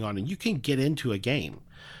 tables going on, and you can get into a game.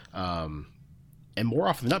 And more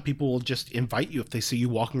often than not, people will just invite you if they see you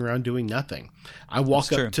walking around doing nothing. I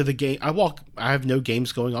walk up to the game. I have no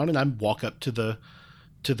games going on, and I walk up to the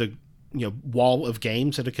wall of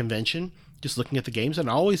games at a convention, just looking at the games. And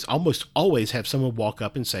I almost always have someone walk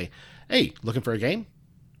up and say, "Hey, looking for a game?"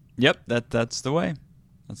 Yep, that's the way.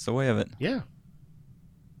 That's the way of it. Yeah.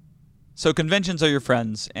 So conventions are your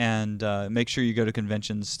friends, and make sure you go to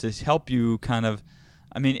conventions to help you kind of.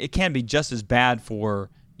 I mean, it can be just as bad for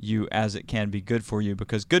you as it can be good for you,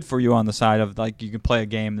 because good for you on the side of like you can play a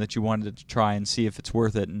game that you wanted to try and see if it's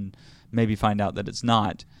worth it and maybe find out that it's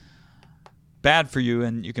not. Bad for you,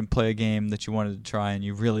 and you can play a game that you wanted to try and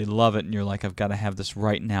you really love it and you're like, I've got to have this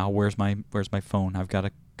right now. Where's my phone? I've got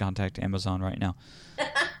to contact Amazon right now.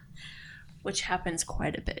 Which happens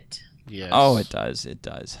quite a bit. Yes. Oh, it does. It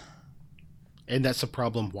does. And that's a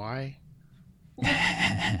problem. Why?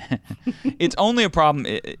 It's only a problem,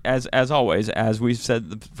 as always, as we've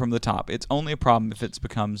said from the top, it's only a problem if it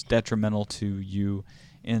becomes detrimental to you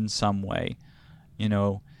in some way.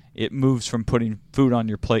 It moves from putting food on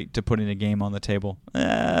your plate to putting a game on the table.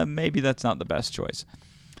 Maybe that's not the best choice.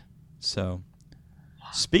 So,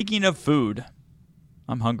 speaking of food,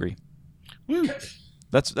 I'm hungry. Woo.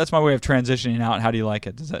 That's my way of transitioning out. How do you like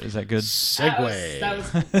it? Is that good? Segue. That was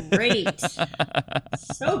great.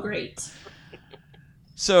 So great.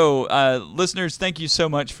 So, listeners, thank you so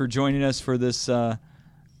much for joining us for this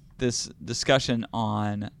discussion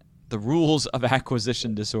on the rules of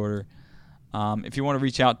acquisition disorder. If you want to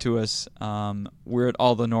reach out to us, we're at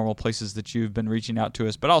all the normal places that you've been reaching out to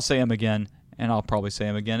us, but I'll say them again, and I'll probably say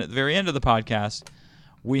them again at the very end of the podcast.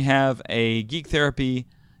 We have a Geek Therapy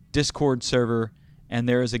Discord server, and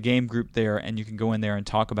there is a game group there, and you can go in there and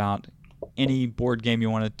talk about any board game you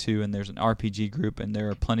wanted to, and there's an RPG group, and there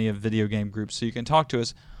are plenty of video game groups, so you can talk to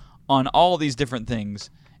us on all of these different things,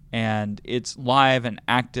 and it's live and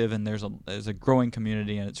active, and there's a growing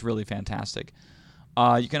community, and it's really fantastic.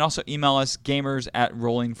 You can also email us,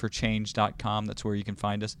 gamers@rollingforchange.com. That's where you can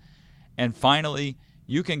find us. And finally,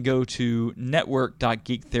 you can go to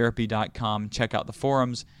network.geektherapy.com, check out the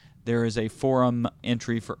forums. There is a forum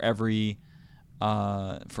entry for every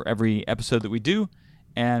episode that we do,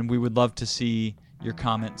 and we would love to see your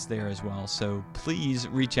comments there as well. So please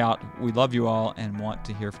reach out. We love you all and want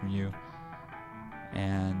to hear from you.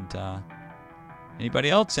 And anybody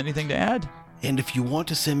else? Anything to add? And if you want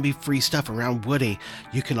to send me free stuff around Woody,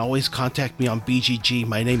 you can always contact me on BGG.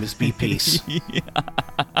 My name is B-Peace.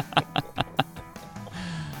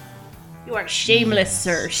 You are shameless,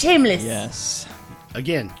 sir. Shameless. Yes.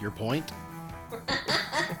 Again, your point?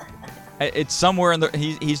 It's somewhere in the...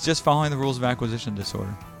 He's just following the rules of acquisition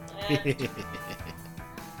disorder.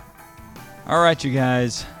 All right, you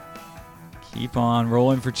guys. Keep on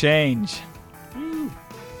rolling for change.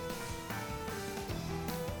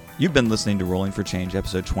 You've been listening to Rolling for Change,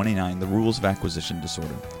 episode 29, The Rules of Acquisition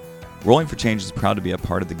Disorder. Rolling for Change is proud to be a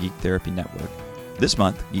part of the Geek Therapy Network. This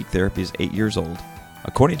month, Geek Therapy is 8 years old.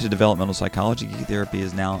 According to developmental psychology, Geek Therapy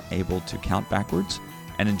is now able to count backwards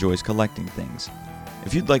and enjoys collecting things.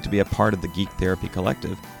 If you'd like to be a part of the Geek Therapy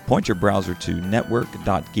Collective, point your browser to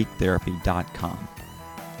network.geektherapy.com.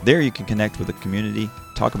 There you can connect with the community,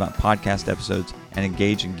 talk about podcast episodes, and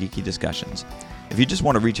engage in geeky discussions. If you just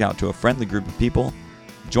want to reach out to a friendly group of people,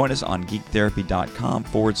 Join us on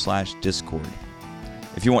geektherapy.com/Discord.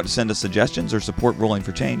 If you want to send us suggestions or support Rolling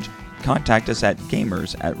for Change, contact us at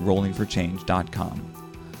gamers@rollingforchange.com.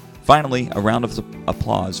 Finally, a round of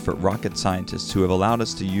applause for rocket scientists who have allowed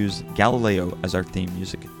us to use Galileo as our theme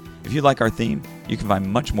music. If you like our theme, you can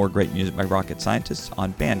find much more great music by rocket scientists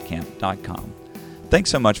on bandcamp.com. Thanks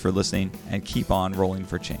so much for listening, and keep on rolling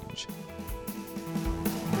for change.